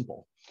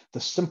simple.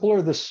 The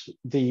simpler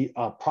the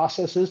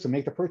process is to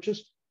make the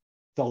purchase,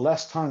 the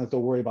less time that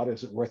they'll worry about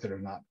is it worth it or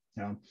not.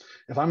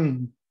 If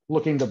I'm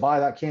looking to buy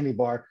that candy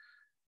bar,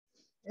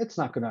 it's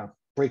not going to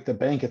break the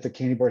bank if the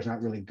candy bar is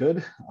not really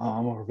good,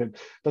 or if it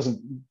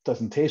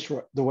doesn't taste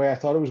the way I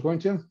thought it was going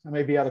to. I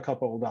may be out a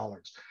couple of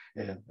dollars.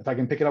 And if I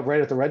can pick it up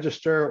right at the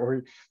register,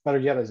 or better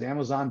yet, as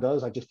Amazon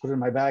does, I just put it in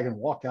my bag and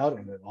walk out,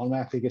 and it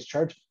automatically gets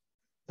charged.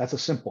 That's a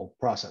simple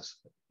process.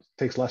 It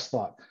takes less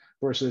thought.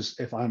 Versus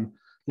if I'm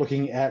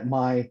looking at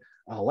my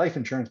life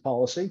insurance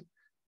policy,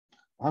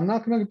 I'm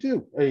not going to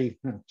do a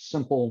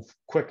simple,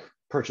 quick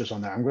purchase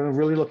on that. I'm going to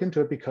really look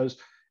into it because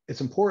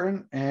it's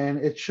important and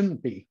it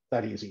shouldn't be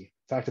that easy.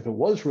 In fact, if it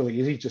was really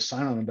easy, just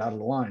sign on the dotted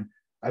line,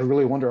 I'd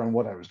really wonder on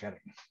what I was getting.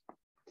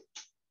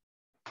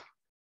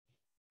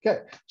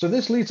 Okay, so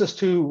this leads us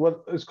to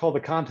what is called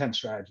the content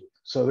strategy.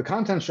 So the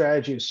content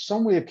strategy is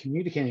some way of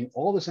communicating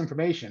all this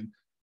information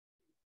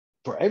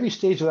for every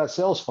stage of that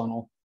sales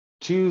funnel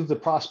to the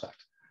prospect.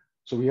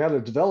 So we have to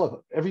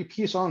develop every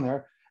piece on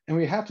there, and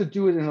we have to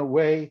do it in a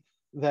way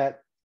that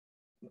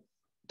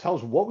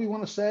tells what we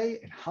want to say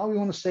and how we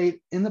want to say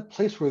it in the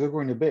place where they're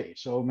going to be.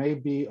 So it may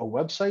be a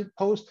website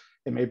post,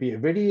 it may be a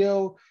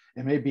video,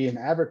 it may be an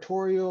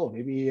advertorial,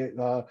 maybe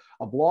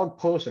a blog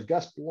post, a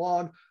guest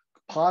blog,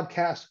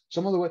 podcast,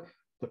 some other way.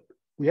 But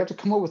we have to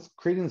come up with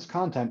creating this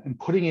content and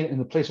putting it in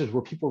the places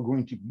where people are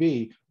going to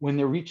be when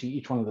they're reaching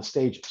each one of the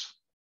stages.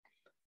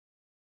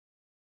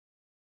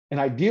 And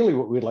ideally,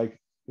 what we'd like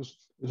is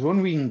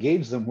when we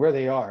engage them where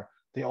they are,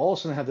 they all of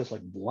a sudden have this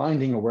like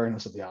blinding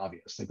awareness of the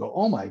obvious. They go,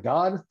 oh my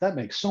God, that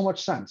makes so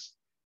much sense.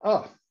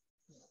 Oh,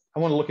 I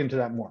want to look into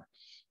that more.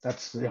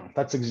 That's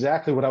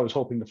exactly what I was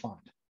hoping to find.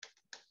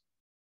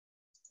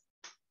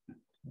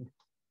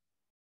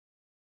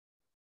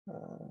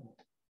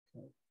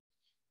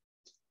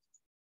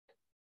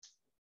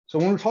 So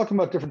when we're talking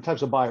about different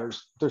types of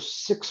buyers, there's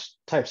 6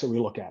 types that we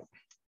look at.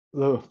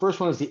 The first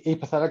one is the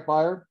apathetic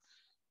buyer.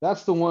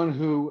 That's the one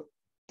who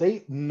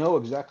they know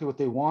exactly what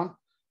they want.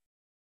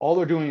 All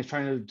they're doing is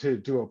trying to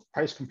do a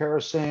price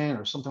comparison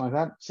or something like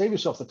that. Save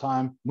yourself the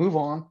time, move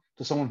on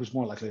to someone who's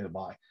more likely to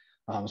buy.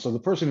 So the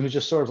person who's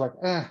just sort of like,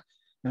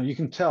 you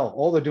can tell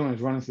all they're doing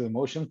is running through the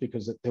motions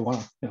because they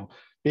want to,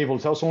 be able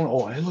to tell someone,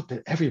 oh, I looked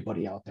at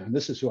everybody out there and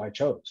this is who I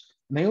chose.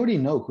 And they already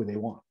know who they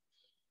want.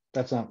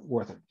 That's not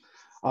worth it.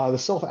 The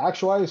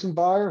self-actualizing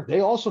buyer,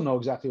 they also know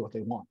exactly what they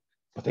want,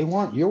 but they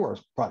want your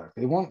product.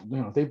 They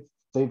want,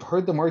 they've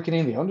heard the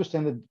marketing, they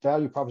understand the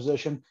value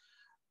proposition.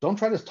 Don't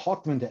try to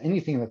talk them into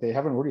anything that they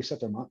haven't already set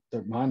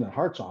their mind and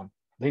hearts on.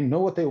 They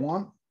know what they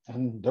want,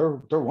 and they're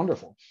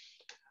wonderful.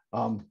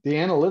 The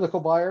analytical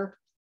buyer,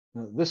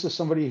 this is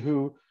somebody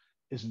who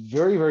is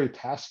very, very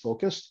task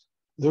focused.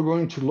 They're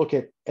going to look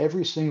at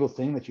every single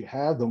thing that you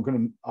have. They're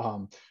going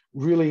to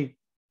really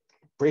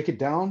break it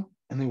down,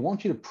 and they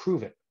want you to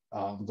prove it.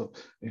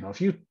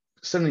 If you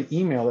send an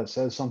email that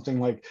says something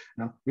like,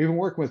 we've been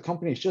working with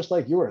companies just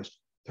like yours,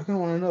 they're going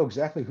to want to know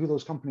exactly who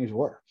those companies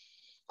were.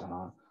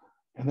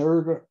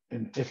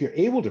 And if you're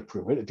able to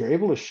prove it, if you're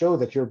able to show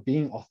that you're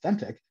being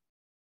authentic,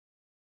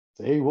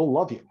 they will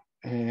love you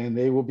and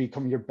they will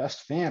become your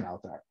best fan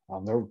out there.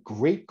 They're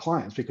great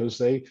clients because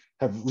they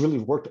have really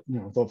worked,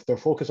 they're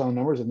focused on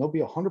numbers, and they'll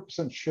be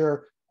 100%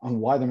 sure on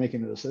why they're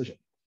making the decision.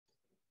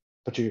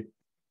 But you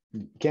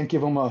can't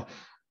give them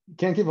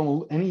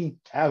any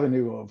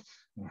avenue of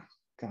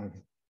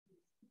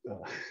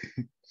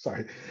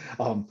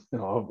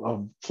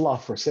of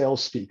fluff or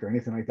sales speak or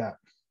anything like that.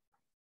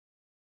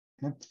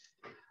 Okay.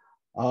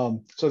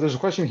 So there's a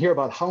question here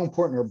about how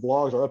important are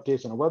blogs or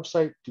updates on a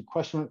website? Do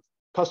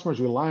customers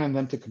rely on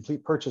them to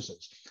complete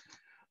purchases?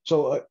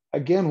 So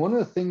again, one of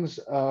the things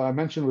I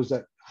mentioned was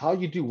that how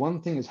you do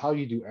one thing is how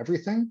you do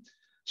everything.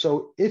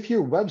 So if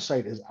your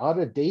website is out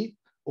of date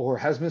or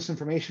has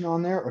misinformation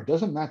on there or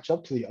doesn't match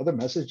up to the other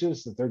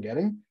messages that they're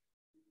getting,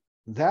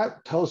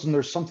 that tells them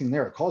there's something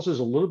there. It causes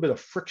a little bit of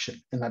friction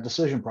in that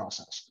decision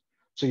process.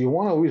 So you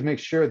want to always make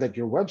sure that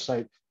your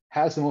website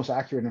has the most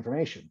accurate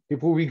information.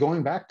 People will be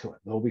going back to it.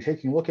 They'll be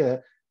taking a look at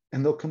it,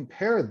 and they'll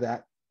compare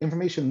that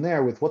information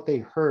there with what they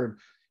heard,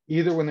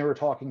 either when they were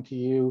talking to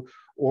you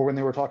or when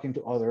they were talking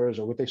to others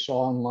or what they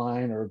saw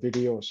online or a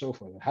video or so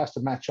forth. It has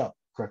to match up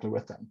correctly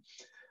with them.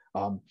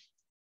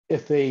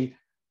 If they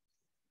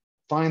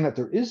find that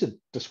there is a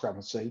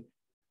discrepancy,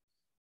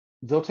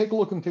 they'll take a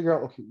look and figure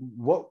out, okay,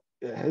 what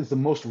is the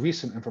most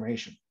recent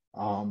information?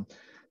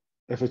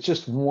 If it's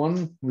just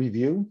one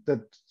review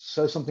that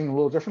says something a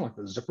little different, like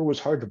the zipper was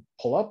hard to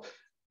pull up,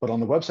 but on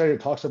the website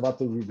it talks about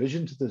the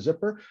revision to the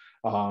zipper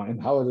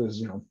and how it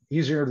is,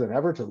 easier than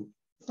ever to.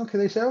 Okay,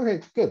 they say,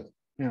 okay, good.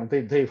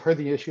 They've heard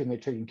the issue and they've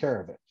taken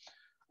care of it.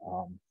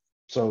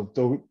 So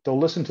they'll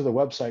listen to the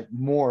website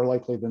more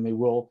likely than they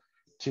will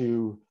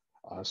to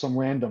some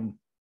random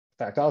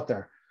fact out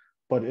there.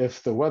 But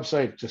if the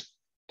website just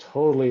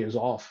totally is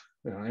off,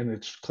 and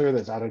it's clear that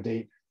it's out of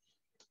date,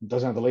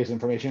 doesn't have the latest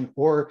information,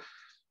 or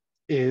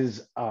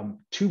is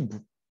too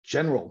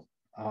general,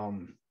 a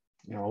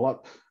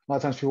lot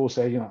of times people will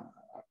say,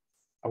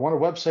 I want a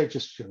website,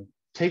 just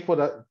take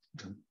what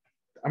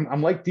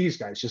I'm like these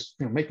guys, just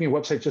make me a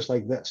website just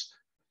like this.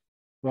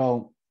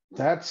 Well,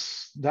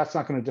 that's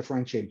not going to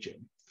differentiate you.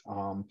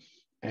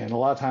 And a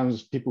lot of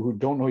times people who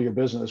don't know your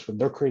business, when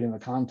they're creating the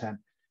content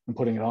and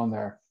putting it on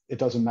there, it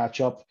doesn't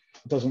match up.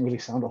 It doesn't really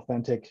sound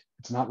authentic.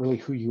 It's not really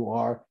who you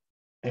are.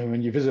 And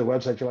when you visit a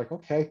website, you're like,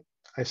 okay,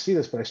 I see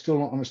this, but I still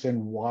don't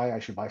understand why I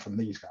should buy from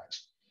these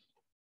guys.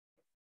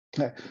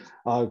 Okay,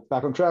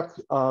 back on track,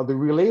 the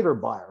relator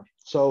buyer.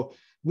 So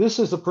this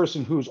is the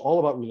person who's all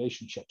about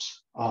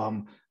relationships.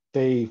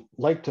 They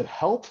like to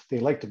help. They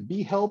like to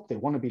be helped. They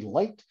want to be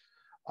liked.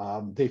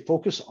 They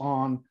focus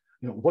on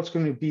what's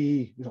going to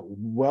be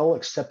well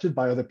accepted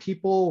by other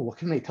people. What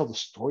can they tell the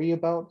story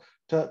about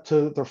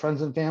to their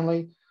friends and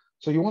family?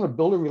 So you want to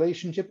build a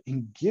relationship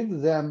and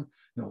give them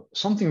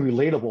something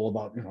relatable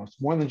about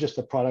it's more than just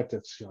a product.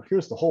 It's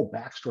here's the whole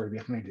backstory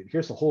behind it.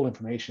 Here's the whole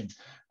information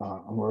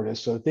on where it is,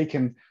 so that they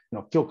can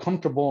feel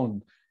comfortable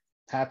and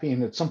happy,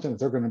 and it's something that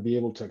they're going to be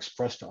able to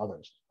express to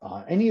others.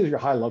 Any of your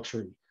high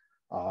luxury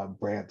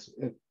brands,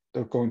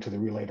 they're going to the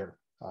relator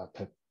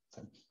type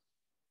thing.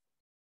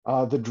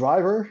 The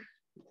driver,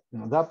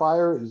 that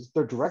buyer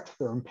they're direct,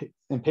 they're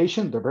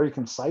impatient, they're very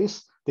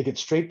concise, they get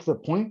straight to the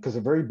point because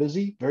they're very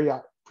busy, very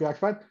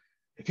preoccupied.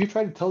 If you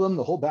try to tell them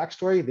the whole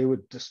backstory, they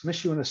would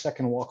dismiss you in a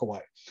second and walk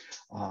away.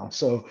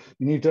 So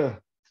you need to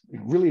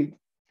really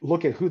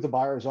look at who the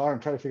buyers are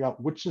and try to figure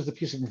out which is the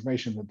piece of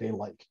information that they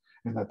like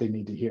and that they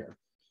need to hear.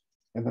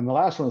 And then the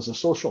last one is a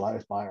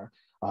socialized buyer.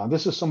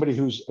 This is somebody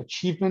who's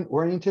achievement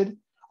oriented.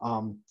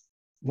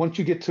 Once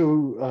you get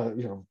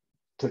to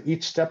to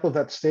each step of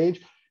that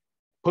stage,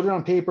 put it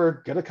on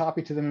paper, get a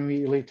copy to them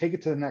immediately, take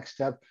it to the next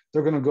step.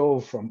 They're going to go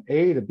from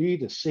A to B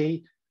to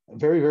C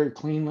very, very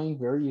cleanly,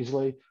 very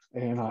easily,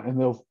 and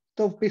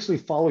they'll basically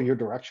follow your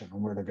direction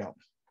on where to go.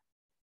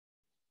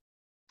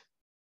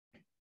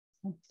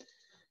 All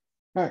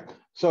right,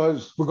 so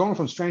as we're going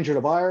from stranger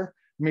to buyer,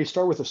 you may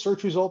start with a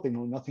search result. They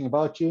know nothing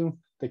about you.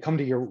 They come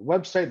to your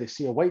website, they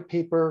see a white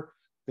paper,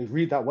 they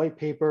read that white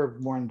paper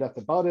more in depth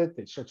about it,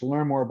 they start to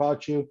learn more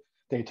about you.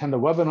 They attend a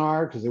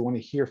webinar because they want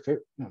to hear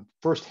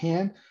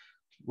firsthand.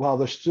 While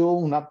they're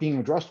still not being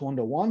addressed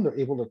one-to-one, they're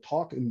able to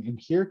talk and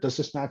hear, does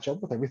this match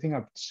up with everything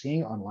I'm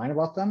seeing online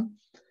about them?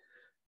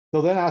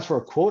 They'll then ask for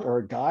a quote or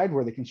a guide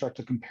where they can start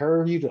to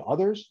compare you to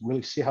others,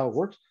 really see how it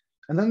works.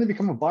 And then they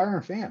become a buyer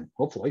and fan,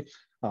 hopefully,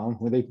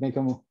 where they make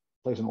them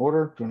place an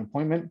order, do an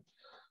appointment.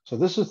 So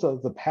this is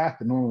the path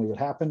that normally would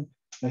happen.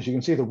 As you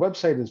can see, the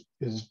website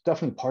is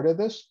definitely part of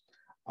this,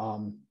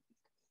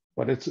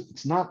 but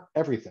it's not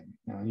everything.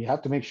 You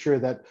have to make sure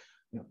that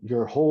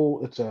your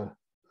whole it's a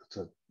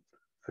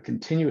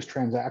continuous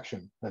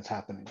transaction that's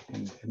happening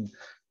and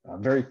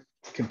very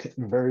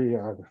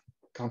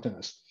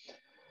continuous.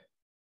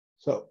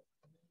 So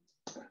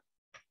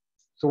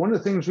one of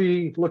the things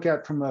we look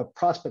at from a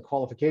prospect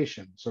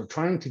qualification, so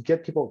trying to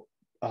get people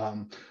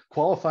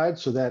qualified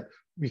so that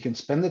we can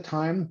spend the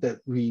time that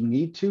we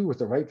need to with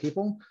the right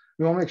people.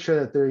 We want to make sure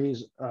that there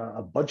is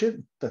a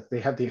budget, that they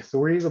have the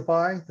authority to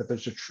buy, that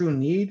there's a true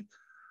need,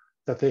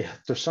 that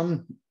there's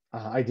some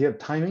idea of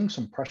timing,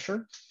 some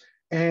pressure,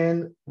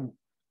 and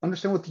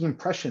understand what the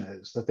impression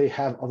is that they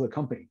have of the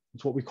company.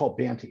 It's what we call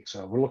BANTE.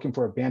 So we're looking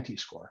for a BANTE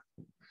score.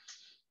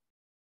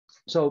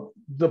 So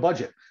the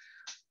budget,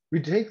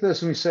 we take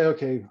this and we say,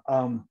 okay,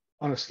 on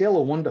a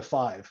scale of 1 to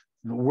 5,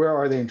 where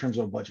are they in terms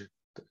of budget?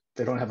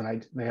 They don't have an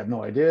idea, they have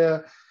no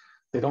idea.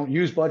 They don't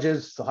use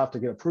budgets, they'll have to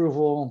get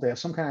approval. They have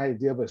some kind of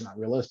idea, but it's not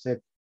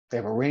realistic. They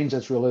have a range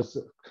that's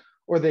realistic,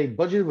 or they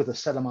budgeted with a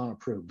set amount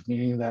approved,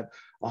 meaning that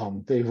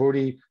they've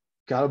already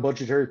got a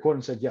budgetary quote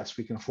and said, yes,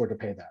 we can afford to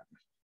pay that.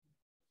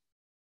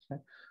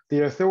 Okay.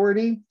 The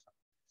authority,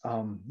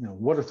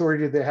 what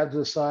authority do they have to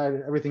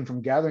decide? Everything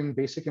from gathering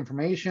basic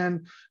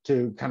information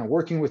to kind of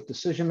working with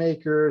decision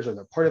makers, or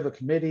they're part of a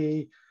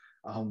committee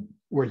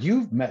where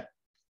you've met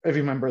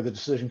every member of the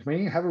decision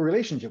committee, have a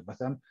relationship with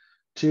them,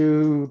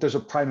 to there's a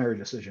primary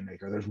decision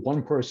maker. There's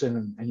one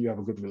person and you have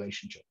a good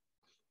relationship.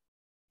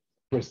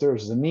 Because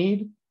there's the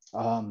need,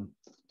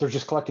 they're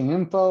just collecting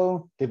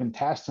info, they've been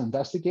tasked to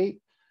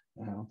investigate.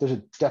 There's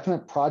a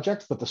definite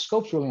project, but the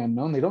scope's really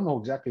unknown. They don't know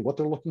exactly what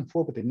they're looking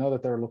for, but they know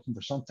that they're looking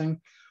for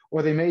something.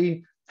 Or they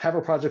may have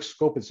a project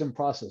scope that's in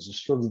process, it's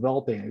still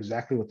developing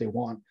exactly what they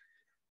want.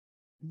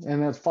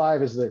 And then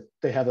 5 is that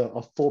they have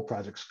a full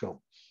project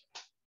scope.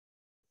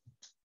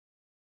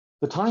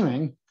 The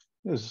timing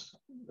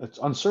it's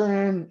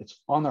uncertain,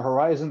 it's on the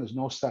horizon, there's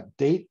no set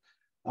date.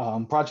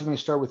 Project may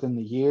start within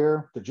the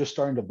year, they're just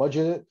starting to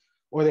budget it,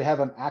 or they have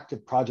an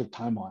active project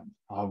timeline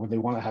when they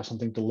want to have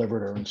something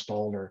delivered or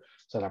installed or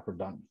set up or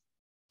done.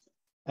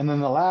 And then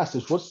the last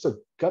is, what's the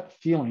gut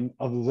feeling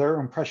of their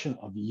impression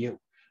of you?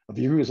 of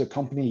you as a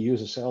company, you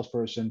as a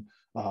salesperson,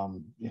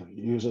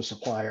 you as a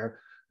supplier.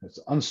 It's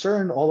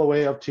uncertain all the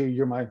way up to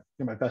you're my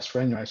best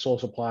friend, you're my sole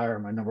supplier,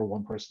 my number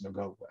one person to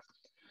go with.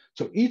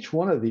 So each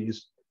one of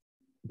these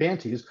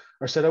Banties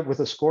are set up with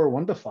a score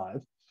 1 to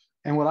 5.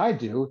 And what I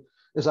do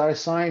is I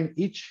assign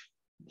each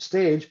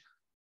stage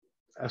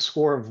a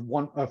score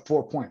of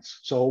 4 points.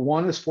 So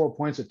 1 is 4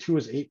 points, a 2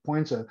 is 8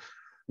 points,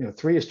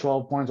 3 is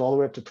 12 points, all the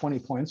way up to 20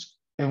 points.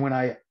 And when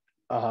I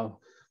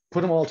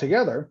put them all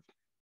together,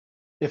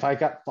 if I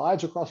got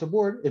 5s across the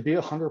board, it'd be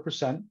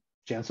 100%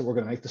 chance that we're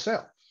going to make the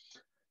sale.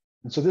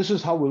 And so this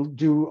is how we'll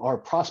do our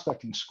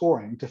prospecting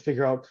scoring to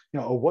figure out,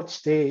 what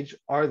stage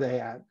are they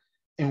at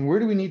and where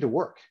do we need to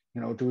work?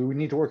 Do we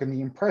need to work in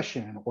the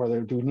impression, or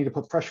do we need to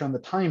put pressure on the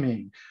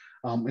timing?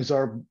 Is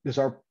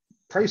our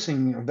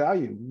pricing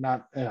value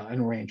not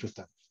in range with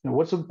them?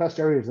 What's the best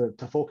area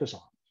to focus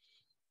on?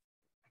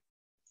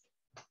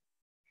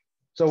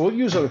 So we'll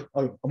use a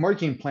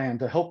marketing plan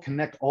to help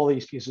connect all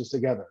these pieces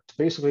together, to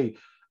basically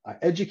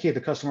educate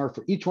the customer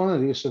for each one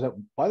of these, so that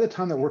by the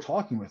time that we're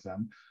talking with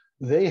them,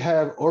 they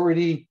have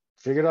already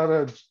figured out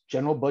a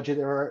general budget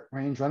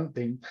range.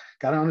 They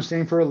got an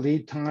understanding for a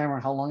lead time or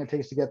how long it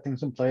takes to get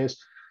things in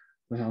place.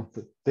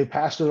 They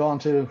passed it on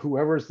to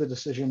whoever's the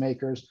decision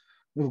makers,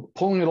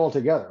 pulling it all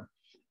together.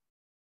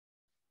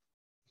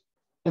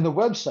 And the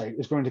website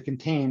is going to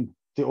contain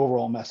the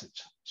overall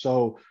message.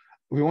 So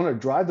we want to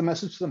drive the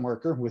message to the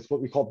marketer with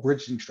what we call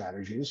bridging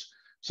strategies.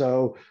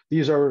 So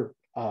these are,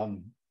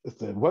 if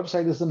the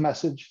website is the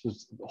message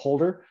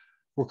holder,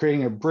 we're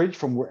creating a bridge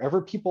from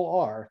wherever people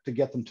are to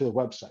get them to the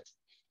website.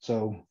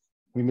 So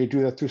we may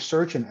do that through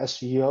search and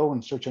SEO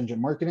and search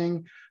engine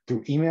marketing,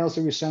 through emails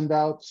that we send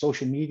out,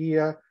 social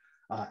media,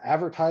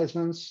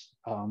 advertisements,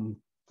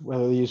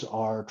 whether these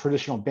are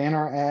traditional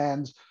banner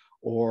ads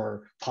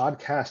or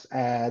podcast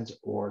ads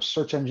or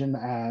search engine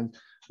ads,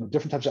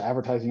 different types of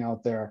advertising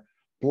out there,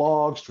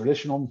 blogs,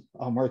 traditional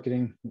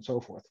marketing, and so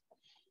forth.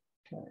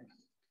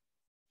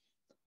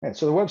 Okay.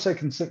 So the website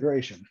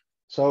consideration.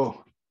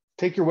 So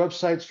take your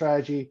website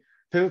strategy,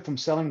 pivot from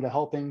selling to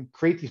helping,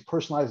 create these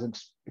personalized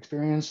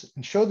experience,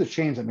 and show the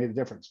change that made a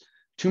difference.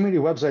 Too many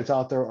websites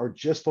out there are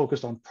just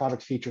focused on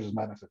product features and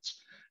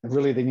benefits. And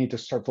really, they need to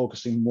start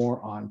focusing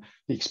more on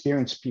the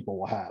experience people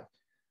will have.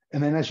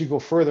 And then as you go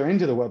further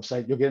into the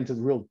website, you'll get into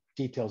the real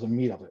details and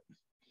meat of it.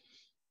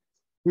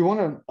 We want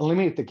to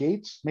eliminate the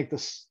gates, make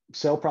the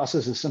sale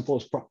process as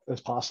simple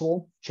as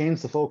possible,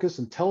 change the focus,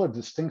 and tell a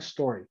distinct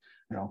story.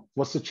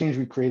 What's the change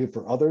we created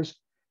for others,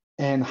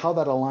 and how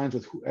that aligns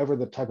with whoever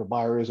the type of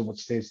buyer is and what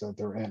stage that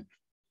they're in.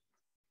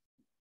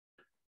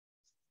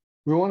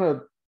 We want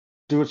to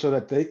do it so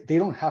that they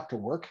don't have to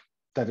work,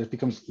 that it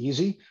becomes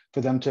easy for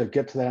them to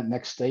get to that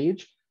next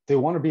stage. They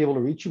want to be able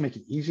to reach you, make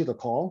it easy to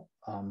call.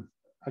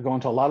 I go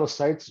into a lot of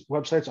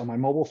websites on my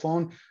mobile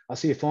phone. I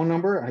see a phone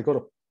number, and I go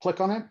to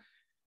click on it.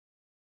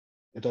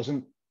 It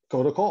doesn't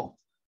go to call.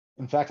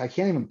 In fact, I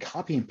can't even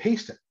copy and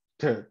paste it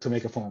to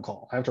make a phone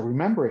call. I have to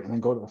remember it and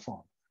then go to the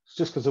phone. It's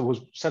just because it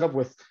was set up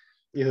with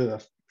either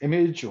the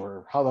image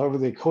or however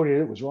they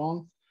coded it was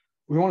wrong.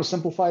 We want to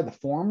simplify the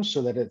forms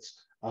so that it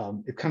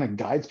kind of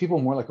guides people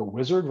more like a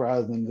wizard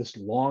rather than this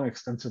long,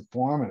 extensive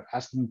form and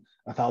asking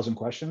 1,000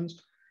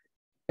 questions.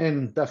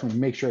 And definitely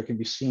make sure it can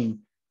be seen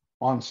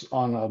on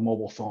a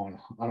mobile phone,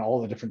 on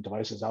all the different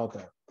devices out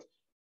there.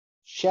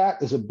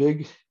 Chat is a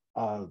big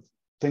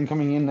thing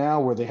coming in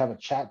now, where they have a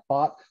chat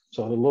bot.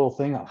 So the little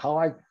thing on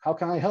how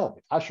can I help?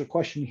 Ask your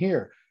question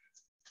here.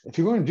 If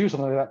you're going to do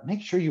something like that,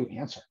 make sure you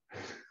answer.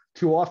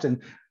 Too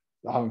often,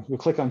 we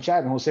click on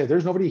chat and we'll say,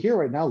 there's nobody here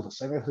right now,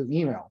 send us an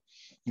email.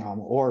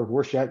 Or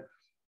worse yet,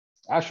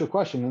 ask your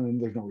question and then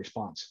there's no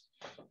response.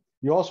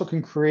 You also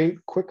can create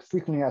quick,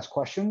 frequently asked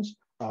questions.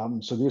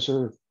 So these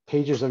are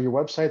pages of your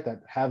website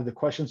that have the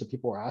questions that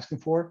people are asking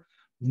for.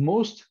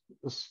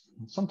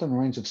 Something in the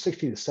range of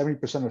 60 to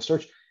 70% of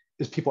search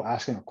is people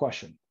asking a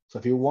question. So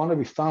if you want to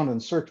be found in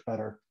search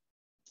better,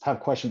 have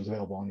questions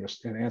available on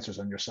and answers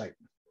on your site.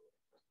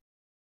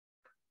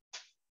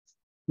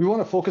 We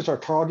want to focus our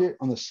target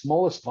on the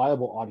smallest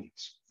viable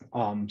audience.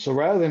 So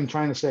rather than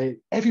trying to say,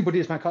 everybody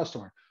is my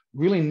customer,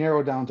 really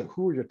narrow down to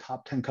who are your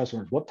top 10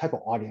 customers, what type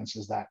of audience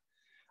is that,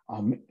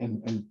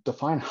 and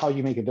define how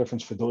you make a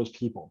difference for those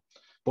people.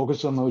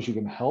 Focus on those you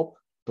can help,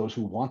 those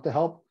who want to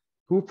help,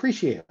 who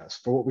appreciate us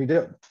for what we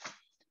do.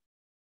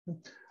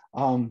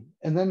 And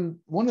then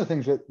one of the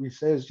things that we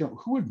say is,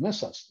 who would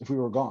miss us if we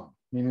were gone?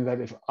 Meaning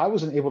that if I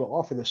wasn't able to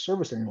offer this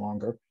service any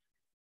longer,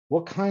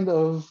 what kind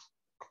of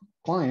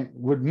client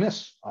would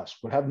miss us,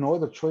 would have no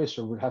other choice,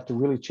 or would have to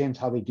really change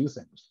how they do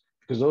things?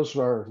 Because those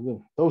are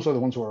the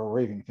ones who are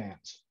raving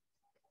fans.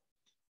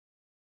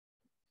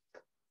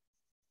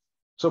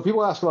 So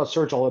people ask about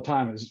search all the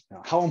time, is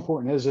how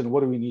important is it and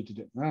what do we need to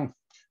do? Well,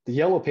 the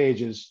yellow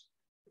pages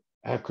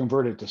have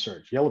converted to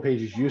search. Yellow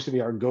pages used to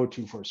be our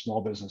go-to for a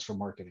small business for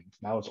marketing.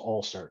 Now it's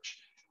all search.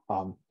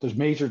 There's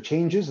major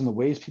changes in the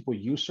ways people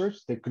use search.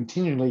 They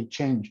continually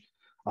change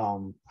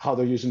how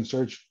they're using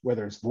search,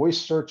 whether it's voice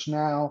search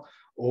now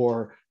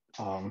or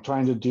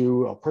trying to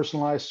do a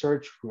personalized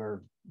search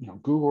where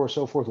Google or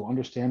so forth will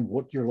understand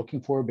what you're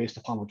looking for based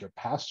upon what your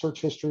past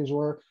search histories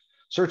were.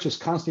 Search is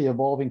constantly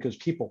evolving because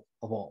people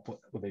evolve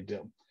what they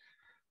do.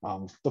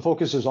 The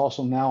focus is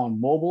also now on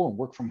mobile and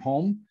work from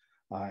home,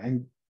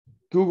 and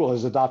Google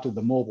has adopted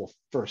the mobile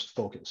first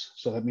focus.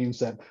 So that means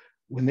that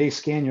when they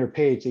scan your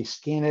page, they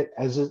scan it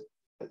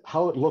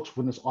how it looks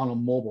when it's on a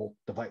mobile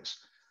device.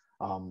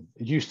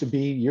 It used to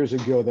be years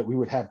ago that we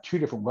would have two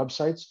different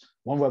websites,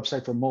 one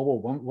website for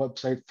mobile, one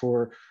website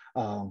for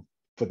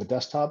the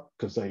desktop,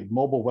 because the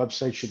mobile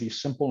website should be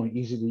simple and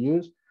easy to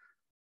use.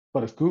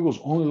 But if Google's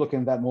only looking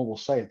at that mobile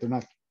site, they're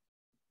not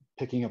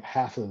picking up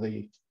half of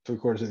the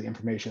 3/4 of the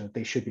information that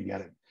they should be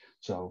getting.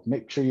 So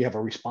make sure you have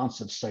a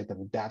responsive site that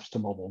adapts to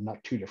mobile,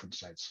 not two different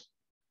sites.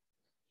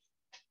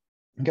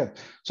 Okay,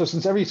 so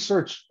since every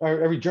search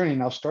or every journey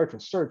now starts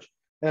with search,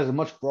 it has a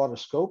much broader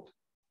scope.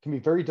 It can be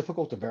very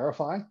difficult to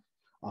verify.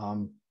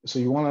 So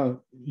you want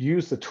to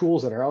use the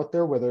tools that are out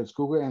there, whether it's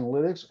Google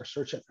Analytics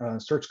or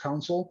Search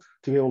Console,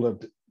 to be able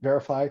to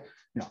verify,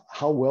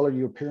 how well are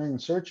you appearing in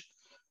search.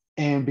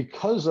 And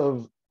because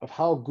of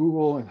how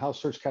Google and how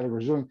search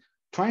categories are doing,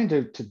 trying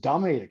to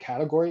dominate a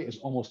category is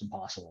almost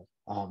impossible.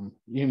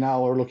 You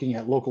now are looking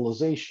at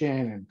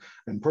localization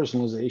and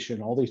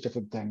personalization, all these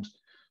different things.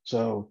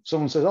 So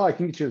someone says, oh, I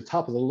can get you to the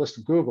top of the list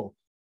of Google.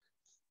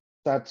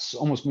 That's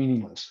almost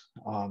meaningless.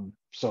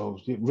 So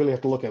you really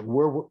have to look at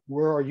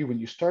where are you when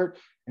you start,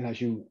 and as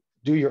you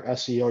do your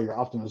SEO, your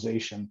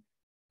optimization,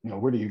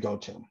 where do you go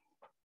to?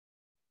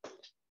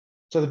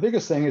 So the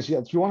biggest thing is,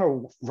 if you want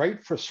to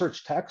write for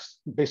search text,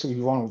 basically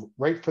you want to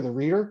write for the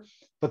reader,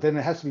 but then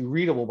it has to be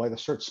readable by the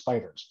search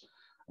spiders.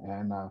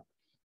 And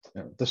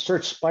the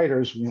search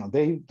spiders,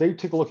 they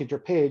take a look at your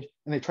page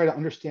and they try to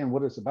understand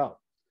what it's about.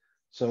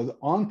 So the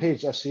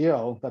on-page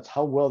SEO, that's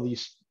how well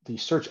these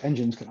search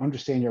engines can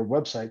understand your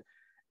website.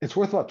 It's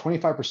worth about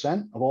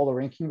 25% of all the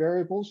ranking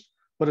variables,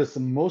 but it's the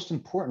most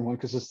important one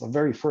because it's the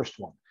very first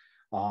one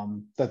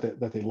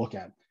that they look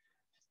at.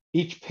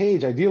 Each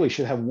page ideally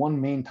should have one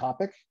main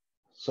topic.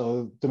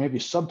 So there may be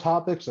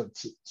subtopics that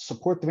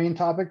support the main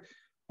topic,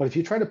 but if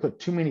you try to put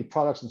too many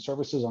products and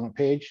services on a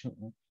page,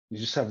 you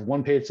just have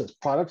one page that's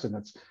products and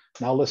it's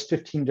now lists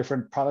 15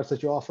 different products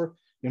that you offer,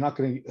 you're not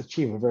going to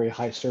achieve a very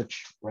high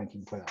search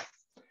ranking for that.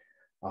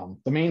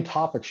 The main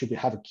topic should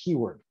have a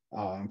keyword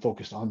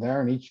focused on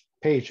there, and each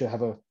page should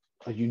have a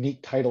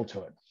unique title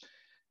to it.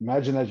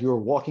 Imagine that you were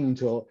walking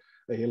into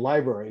a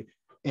library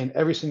and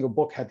every single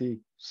book had the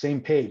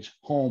same page: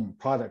 home,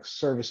 products,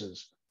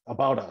 services,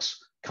 about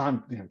us,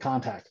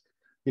 contact.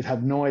 You'd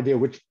have no idea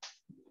which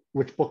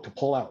book to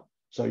pull out.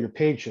 So your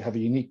page should have a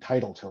unique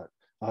title to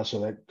it so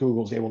that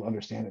Google's able to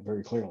understand it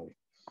very clearly.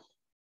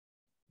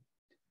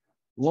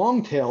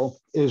 Long tail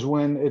is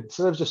when,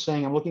 instead of just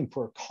saying I'm looking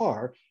for a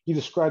car, you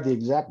describe the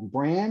exact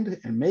brand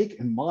and make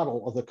and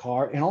model of the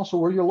car and also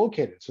where you're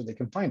located so they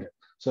can find it.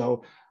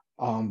 So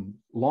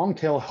long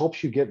tail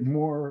helps you get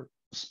more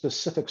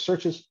specific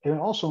searches, and it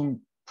also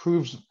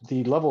improves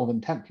the level of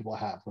intent people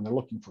have when they're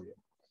looking for you.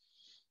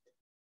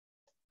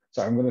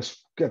 So I'm going to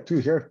get through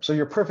here. So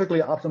your perfectly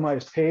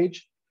optimized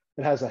page,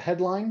 it has a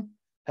headline,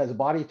 has a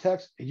body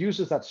text. It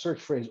uses that search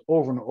phrase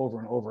over and over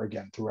and over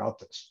again throughout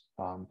this.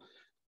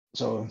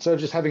 So instead of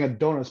just having a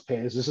donuts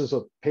page, this is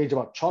a page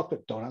about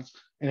chocolate donuts,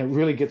 and it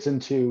really gets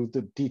into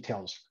the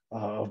details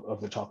of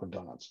the chocolate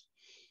donuts.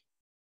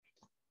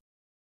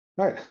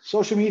 All right,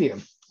 social media.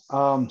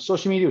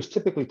 Social media is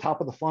typically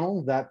top of the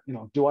funnel, that,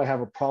 do I have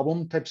a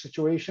problem type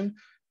situation,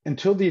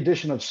 until the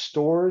addition of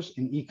stores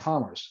and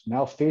e-commerce.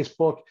 Now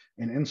Facebook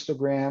and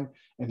Instagram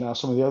and now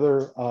some of the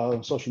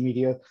other social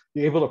media,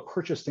 you're able to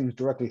purchase things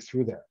directly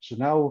through there. So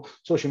now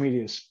social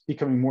media is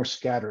becoming more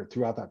scattered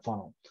throughout that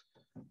funnel.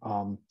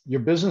 Your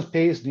business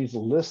page needs to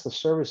list the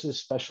services,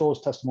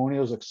 specials,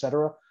 testimonials,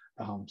 etc.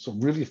 So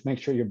really make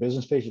sure your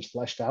business page is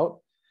fleshed out.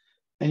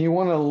 And you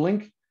want to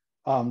link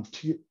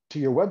to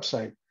your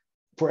website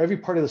for every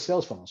part of the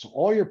sales funnel. So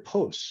all your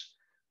posts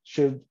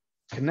should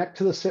connect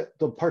to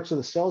the parts of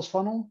the sales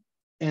funnel,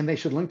 and they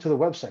should link to the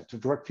website to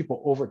direct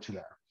people over to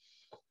there.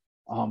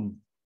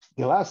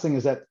 The last thing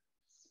is that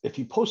if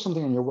you post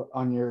something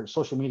on your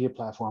social media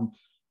platform,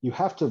 you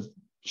have to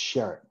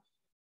share it.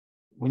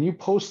 When you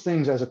post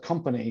things as a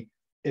company,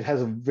 it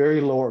has a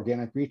very low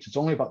organic reach. It's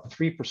only about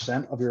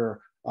 3% of your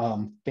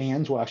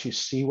fans will actually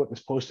see what was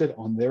posted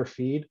on their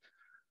feed.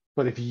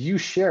 But if you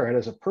share it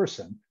as a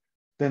person,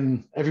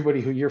 then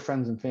everybody your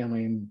friends and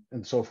family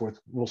and so forth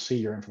will see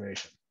your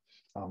information.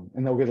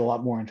 And they'll get a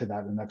lot more into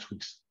that in next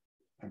week's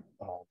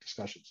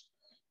discussions.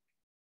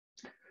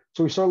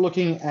 So we start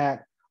looking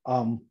at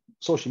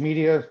social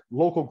media,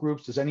 local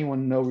groups. Does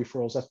anyone know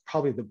referrals? That's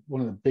probably one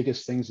of the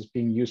biggest things that's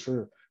being used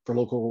for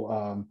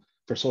local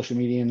for social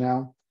media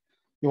now.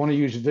 You want to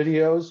use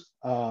videos,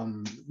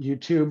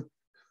 YouTube,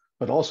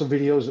 but also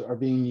videos are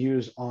being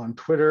used on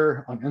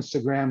Twitter, on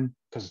Instagram,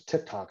 because of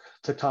TikTok.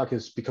 TikTok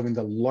is becoming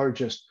the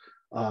largest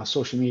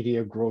social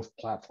media growth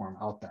platform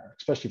out there,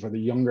 especially for the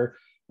younger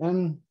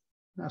and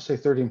I'll say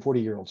 30 and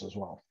 40-year-olds as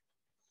well.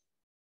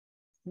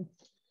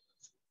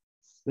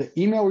 The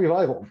email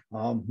revival.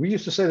 We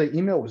used to say that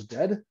email was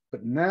dead,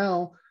 but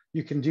now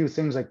you can do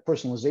things like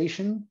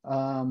personalization.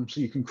 So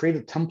you can create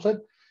a template,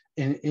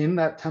 and in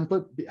that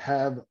template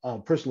have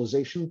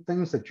personalization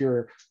things that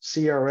your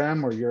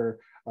CRM or your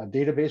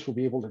database will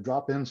be able to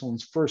drop in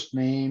someone's first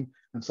name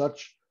and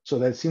such. So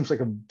that it seems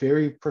like a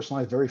very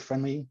personalized, very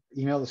friendly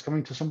email that's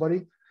coming to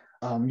somebody.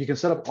 You can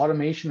set up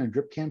automation and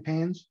drip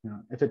campaigns.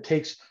 If it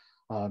takes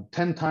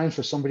 10 times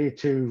for somebody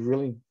to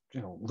really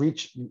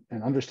reach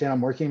and understand a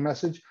marketing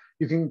message,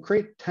 you can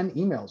create 10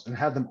 emails and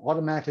have them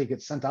automatically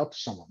get sent out to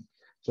someone,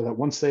 so that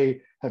once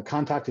they have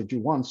contacted you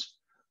once,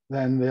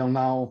 then they'll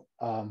now,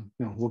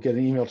 we'll get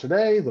an email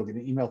today, they'll get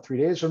an email 3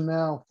 days from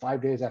now,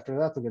 5 days after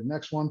that, they'll get the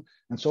next one,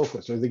 and so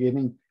forth. So they're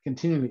getting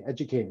continually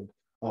educated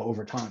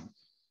over time.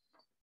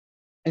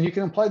 And you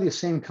can apply these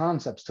same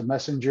concepts to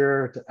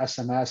Messenger, to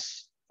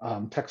SMS,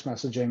 text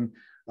messaging,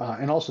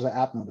 and also to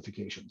app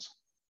notifications.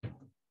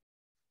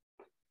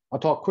 I'll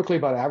talk quickly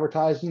about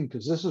advertising,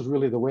 because this is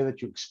really the way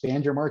that you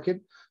expand your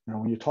market.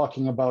 When you're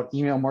talking about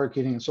email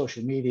marketing and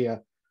social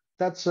media,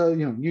 that's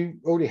you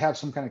already have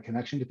some kind of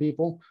connection to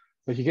people.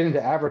 But you get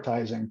into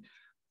advertising,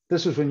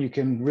 this is when you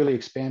can really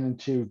expand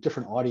into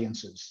different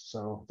audiences.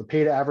 So the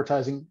paid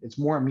advertising, it's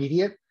more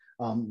immediate.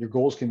 Your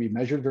goals can be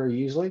measured very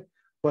easily,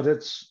 but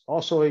it's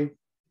also a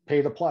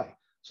pay to play.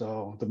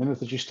 So the minute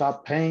that you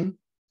stop paying,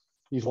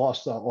 you've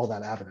lost all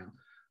that avenue.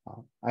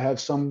 I have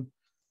some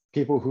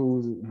people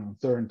who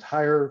their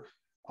entire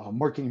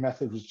marketing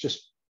method was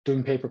just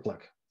doing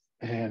pay-per-click.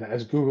 And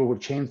as Google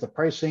would change the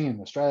pricing and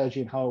the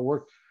strategy and how it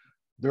worked,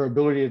 their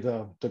ability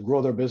to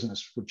grow their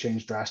business would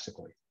change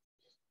drastically.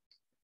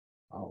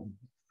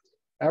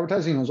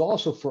 Advertising is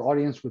also for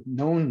audience with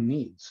known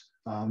needs.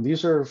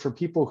 These are for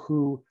people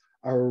who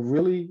are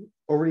really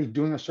already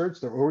doing a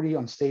search. They're already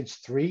on stage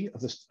 3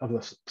 of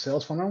the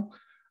sales funnel.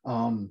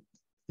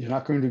 You're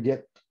not going to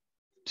get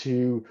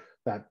to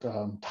that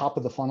top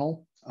of the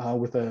funnel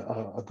with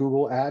a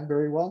Google ad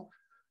very well.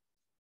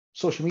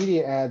 Social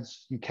media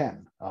ads, you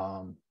can,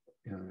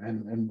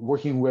 and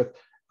working with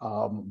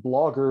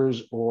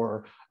bloggers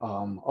or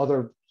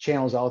other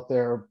channels out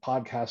there,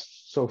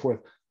 podcasts, so forth,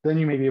 then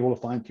you may be able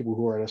to find people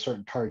who are at a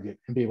certain target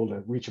and be able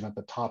to reach them at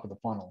the top of the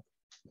funnel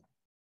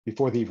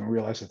before they even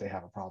realize that they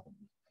have a problem.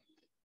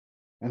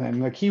 And then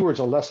the keywords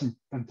are less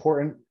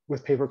important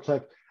with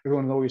pay-per-click.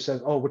 Everyone always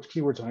says, oh, which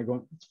keywords am I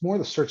going? It's more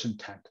the search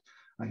intent.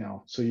 I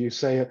know. So you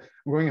say, I'm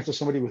going after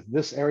somebody with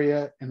this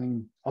area, and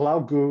then allow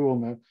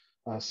Google and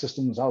the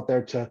systems out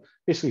there to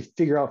basically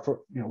figure out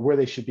for where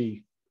they should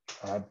be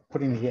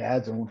putting the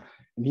ads and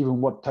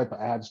even what type of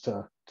ads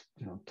to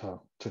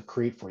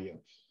create for you.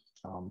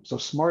 So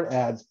smart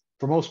ads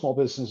for most small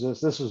businesses,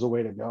 this is the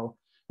way to go.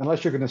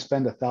 Unless you're going to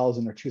spend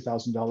 $1,000 or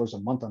 $2,000 a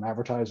month on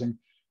advertising,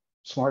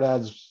 smart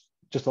ads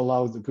just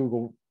allow the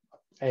Google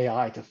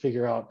AI to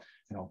figure out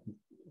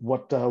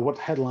what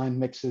headline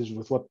mixes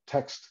with what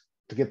text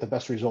to get the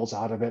best results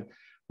out of it,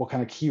 what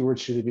kind of keywords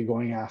should they be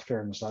going after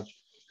and such.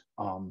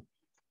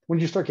 When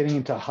you start getting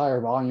into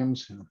higher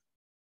volumes,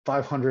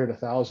 $500,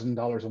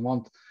 $1,000 a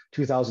month,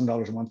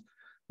 $2,000 a month,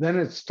 then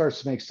it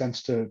starts to make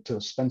sense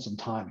to spend some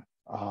time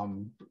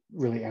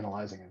really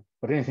analyzing it.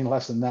 But anything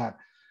less than that,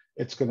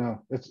 it's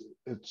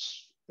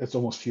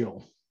almost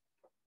fuel.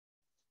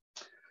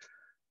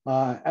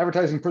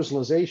 Advertising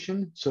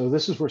personalization. So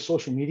this is where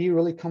social media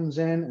really comes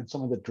in and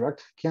some of the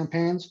direct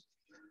campaigns.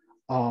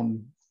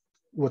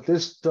 What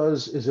this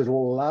does is it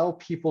will allow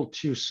people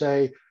to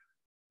say,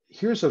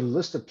 here's a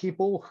list of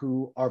people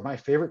who are my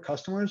favorite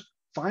customers.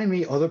 Find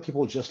me other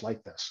people just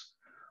like this.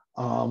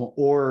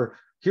 Or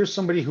here's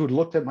somebody who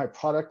looked at my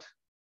product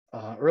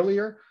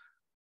earlier.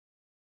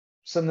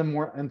 Send them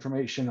more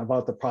information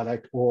about the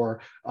product,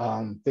 or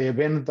they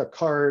abandoned the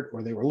cart,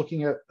 or they were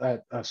looking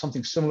at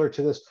something similar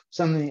to this.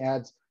 Send them the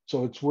ads.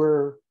 So it's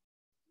where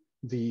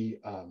the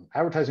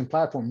advertising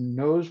platform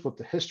knows what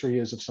the history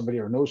is of somebody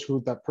or knows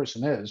who that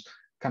person is.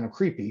 Kind of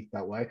creepy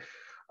that way.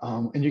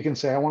 And you can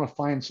say, I want to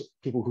find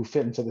people who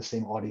fit into the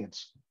same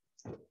audience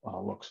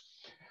looks.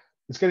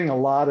 It's getting a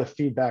lot of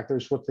feedback.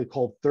 There's what they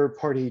call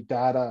third-party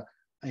data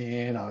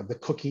and the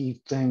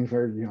cookie thing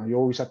where you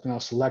always have to now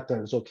select that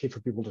it's okay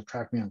for people to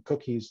track me on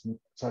cookies and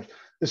such.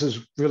 This is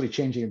really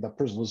changing the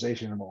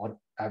personalization of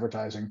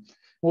advertising.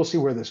 We'll see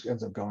where this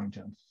ends up going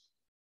to.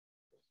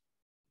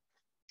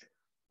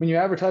 When you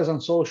advertise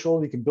on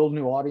social, you can build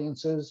new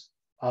audiences.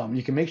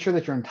 You can make sure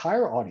that your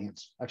entire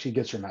audience actually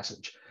gets your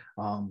message.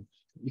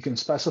 You can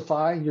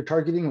specify your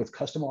targeting with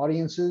custom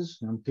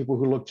audiences, people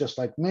who look just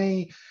like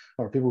me,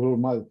 or people who are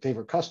my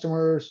favorite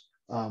customers.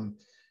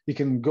 You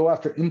can go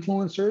after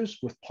influencers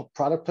with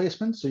product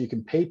placement, so you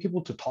can pay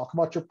people to talk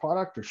about your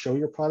product or show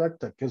your product.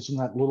 That gives them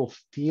that little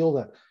feel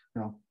that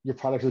your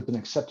product has been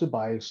accepted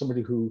by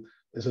somebody who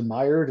is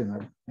admired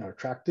and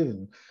attractive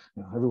and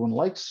everyone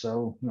likes.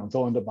 So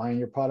they'll end up buying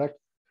your product.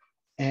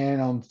 And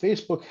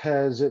Facebook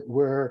has it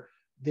where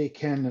they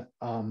can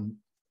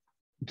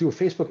do a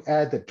Facebook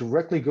ad that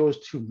directly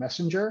goes to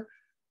Messenger,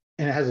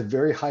 and it has a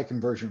very high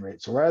conversion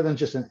rate. So rather than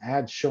just an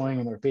ad showing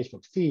in their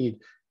Facebook feed,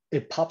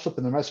 it pops up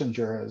in the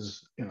Messenger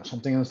as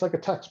something that's like a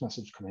text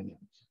message coming in,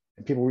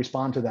 and people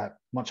respond to that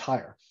much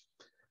higher.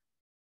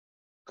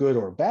 Good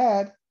or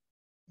bad,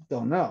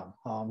 don't know.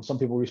 Some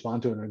people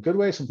respond to it in a good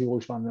way, some people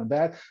respond in a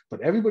bad,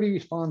 but everybody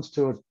responds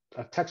to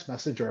a text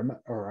message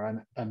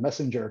or a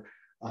messenger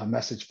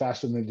message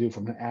faster than they do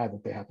from an ad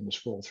that they happen to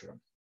scroll through.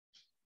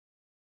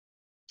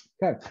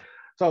 Okay,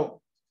 so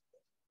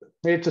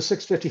made it to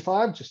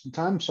 6:55 just in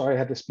time. Sorry, I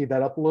had to speed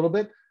that up a little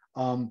bit.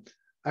 I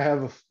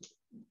have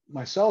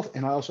myself,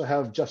 and I also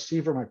have Jeff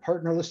Seaver, my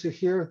partner, listed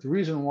here. The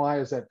reason why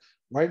is that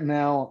right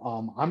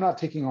now I'm not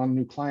taking on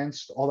new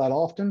clients all that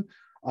often,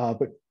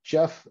 but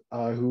Jeff,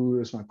 who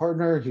is my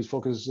partner, he's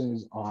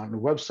focusing on the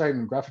website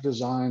and graphic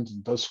designs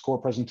and does score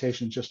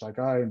presentations just like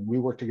I, and we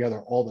work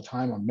together all the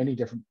time on many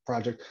different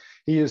projects.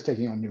 He is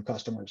taking on new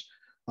customers.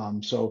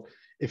 So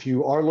if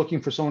you are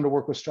looking for someone to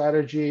work with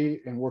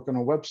strategy and work on a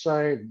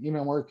website and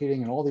email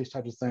marketing and all these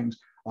types of things,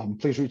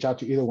 please reach out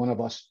to either one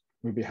of us.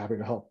 We'd be happy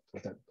to help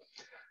with it.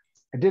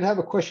 I did have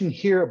a question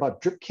here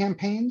about drip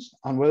campaigns,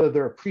 on whether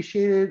they're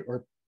appreciated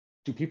or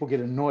do people get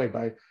annoyed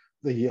by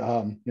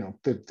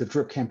the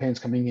drip campaigns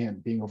coming in,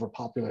 being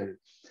overpopulated.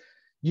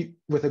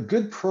 With a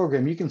good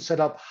program, you can set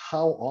up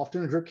how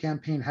often a drip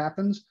campaign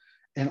happens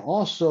and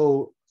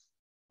also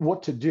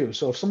what to do.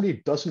 So if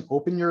somebody doesn't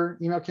open your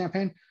email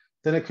campaign,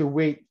 then it could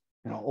wait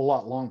a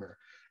lot longer.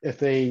 If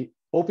they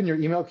open your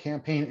email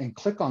campaign and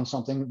click on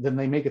something, then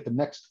they may get the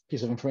next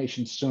piece of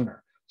information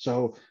sooner.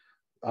 So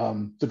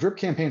the drip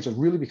campaigns are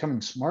really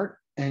becoming smart,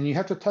 and you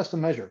have to test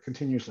and measure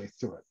continuously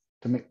through it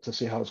to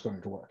see how it's going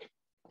to work.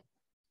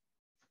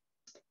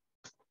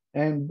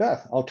 And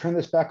Beth, I'll turn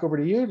this back over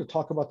to you to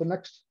talk about the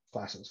next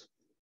classes.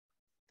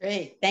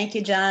 Great, thank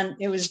you, John.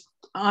 It was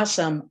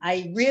awesome.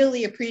 I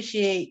really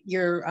appreciate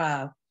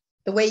your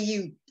the way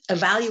you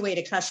evaluate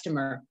a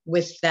customer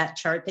with that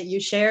chart that you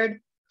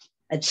shared.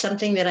 It's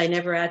something that I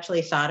never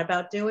actually thought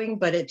about doing,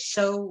 but it's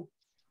so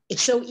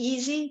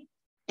easy,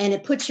 and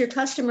it puts your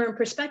customer in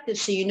perspective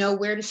so you know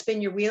where to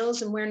spin your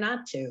wheels and where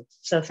not to.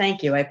 So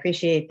thank you, I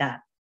appreciate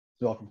that.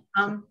 You're welcome.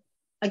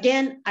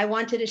 Again, I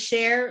wanted to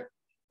share,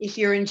 if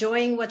you're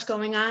enjoying what's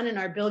going on in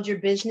our Build Your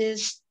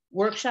Business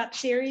workshop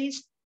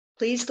series,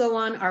 please go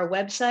on our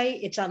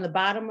website. It's on the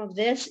bottom of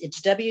this. It's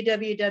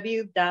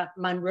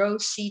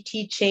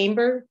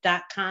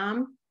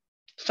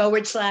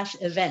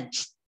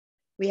www.monroecitychamber.com/events.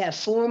 We have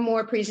 4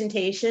 more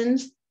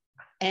presentations,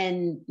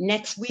 and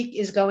next week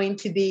is going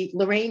to be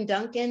Lorraine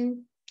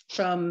Duncan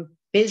from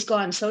Biz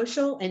Gone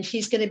Social, and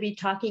she's going to be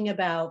talking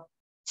about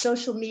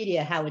social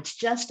media, how it's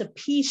just a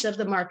piece of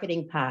the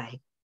marketing pie.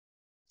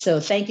 So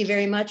thank you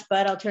very much,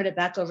 Bud. I'll turn it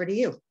back over to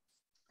you.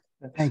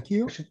 Thank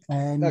you.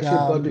 And actually,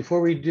 Bud,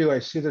 before we do, I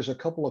see there's a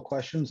couple of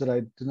questions that I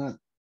did not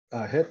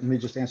hit. Let me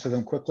just answer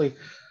them quickly.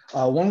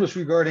 One was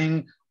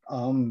regarding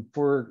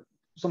for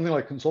something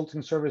like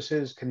consulting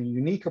services, can a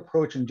unique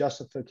approach and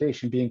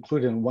justification be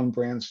included in one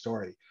brand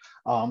story?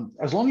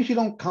 As long as you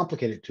don't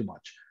complicate it too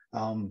much.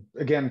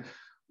 Again,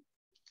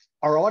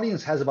 our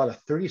audience has about a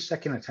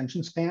 30-second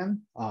attention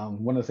span.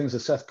 One of the things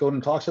that Seth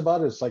Godin talks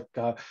about is like,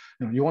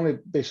 you want to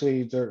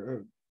basically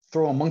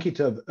throw a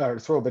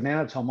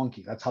banana to a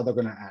monkey. That's how they're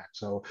going to act.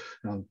 So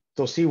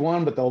they'll see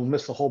one, but they'll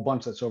miss the whole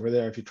bunch that's over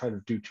there if you try to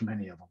do too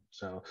many of them.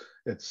 So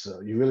it's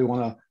you really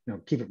want to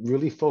keep it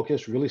really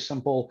focused, really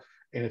simple.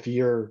 And if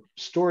your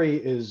story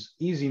is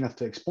easy enough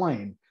to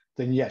explain,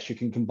 then yes, you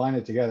can combine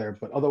it together.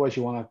 But otherwise,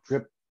 you want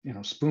to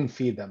spoon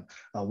feed them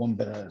one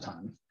bit at a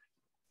time.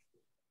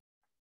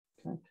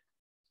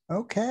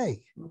 okay.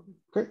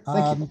 Great.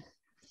 Thank you.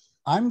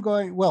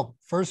 Well,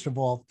 first of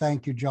all,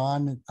 thank you,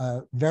 John.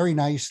 Very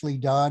nicely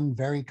done,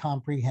 very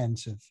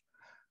comprehensive.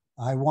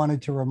 I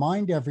wanted to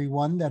remind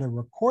everyone that a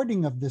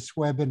recording of this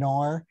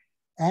webinar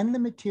and the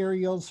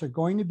materials are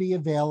going to be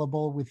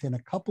available within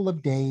a couple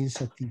of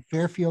days at the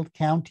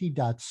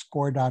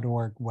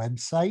fairfieldcounty.score.org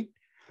website,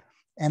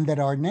 and that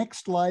our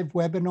next live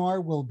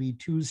webinar will be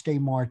Tuesday,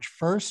 March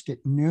 1st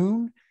at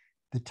noon.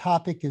 The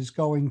topic is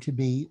going to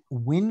be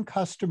Win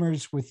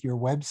Customers with Your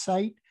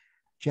Website.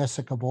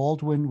 Jessica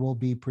Baldwin will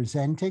be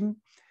presenting.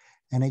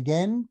 And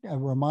again, a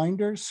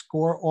reminder,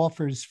 SCORE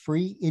offers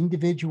free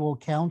individual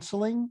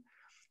counseling.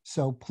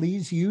 So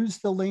please use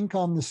the link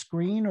on the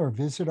screen or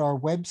visit our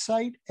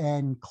website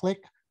and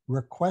click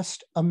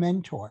Request a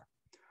Mentor.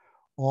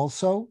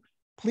 Also,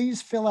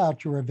 please fill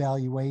out your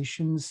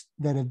evaluations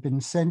that have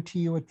been sent to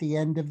you at the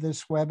end of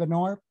this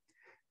webinar.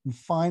 And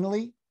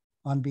finally,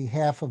 on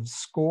behalf of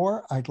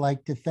SCORE, I'd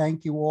like to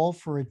thank you all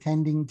for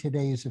attending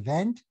today's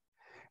event.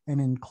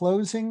 And in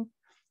closing,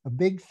 a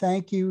big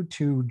thank you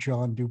to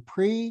Jon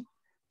Dupree.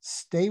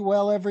 Stay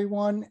well,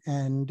 everyone,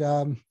 and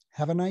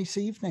have a nice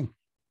evening.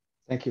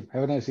 Thank you.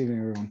 Have a nice evening,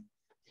 everyone.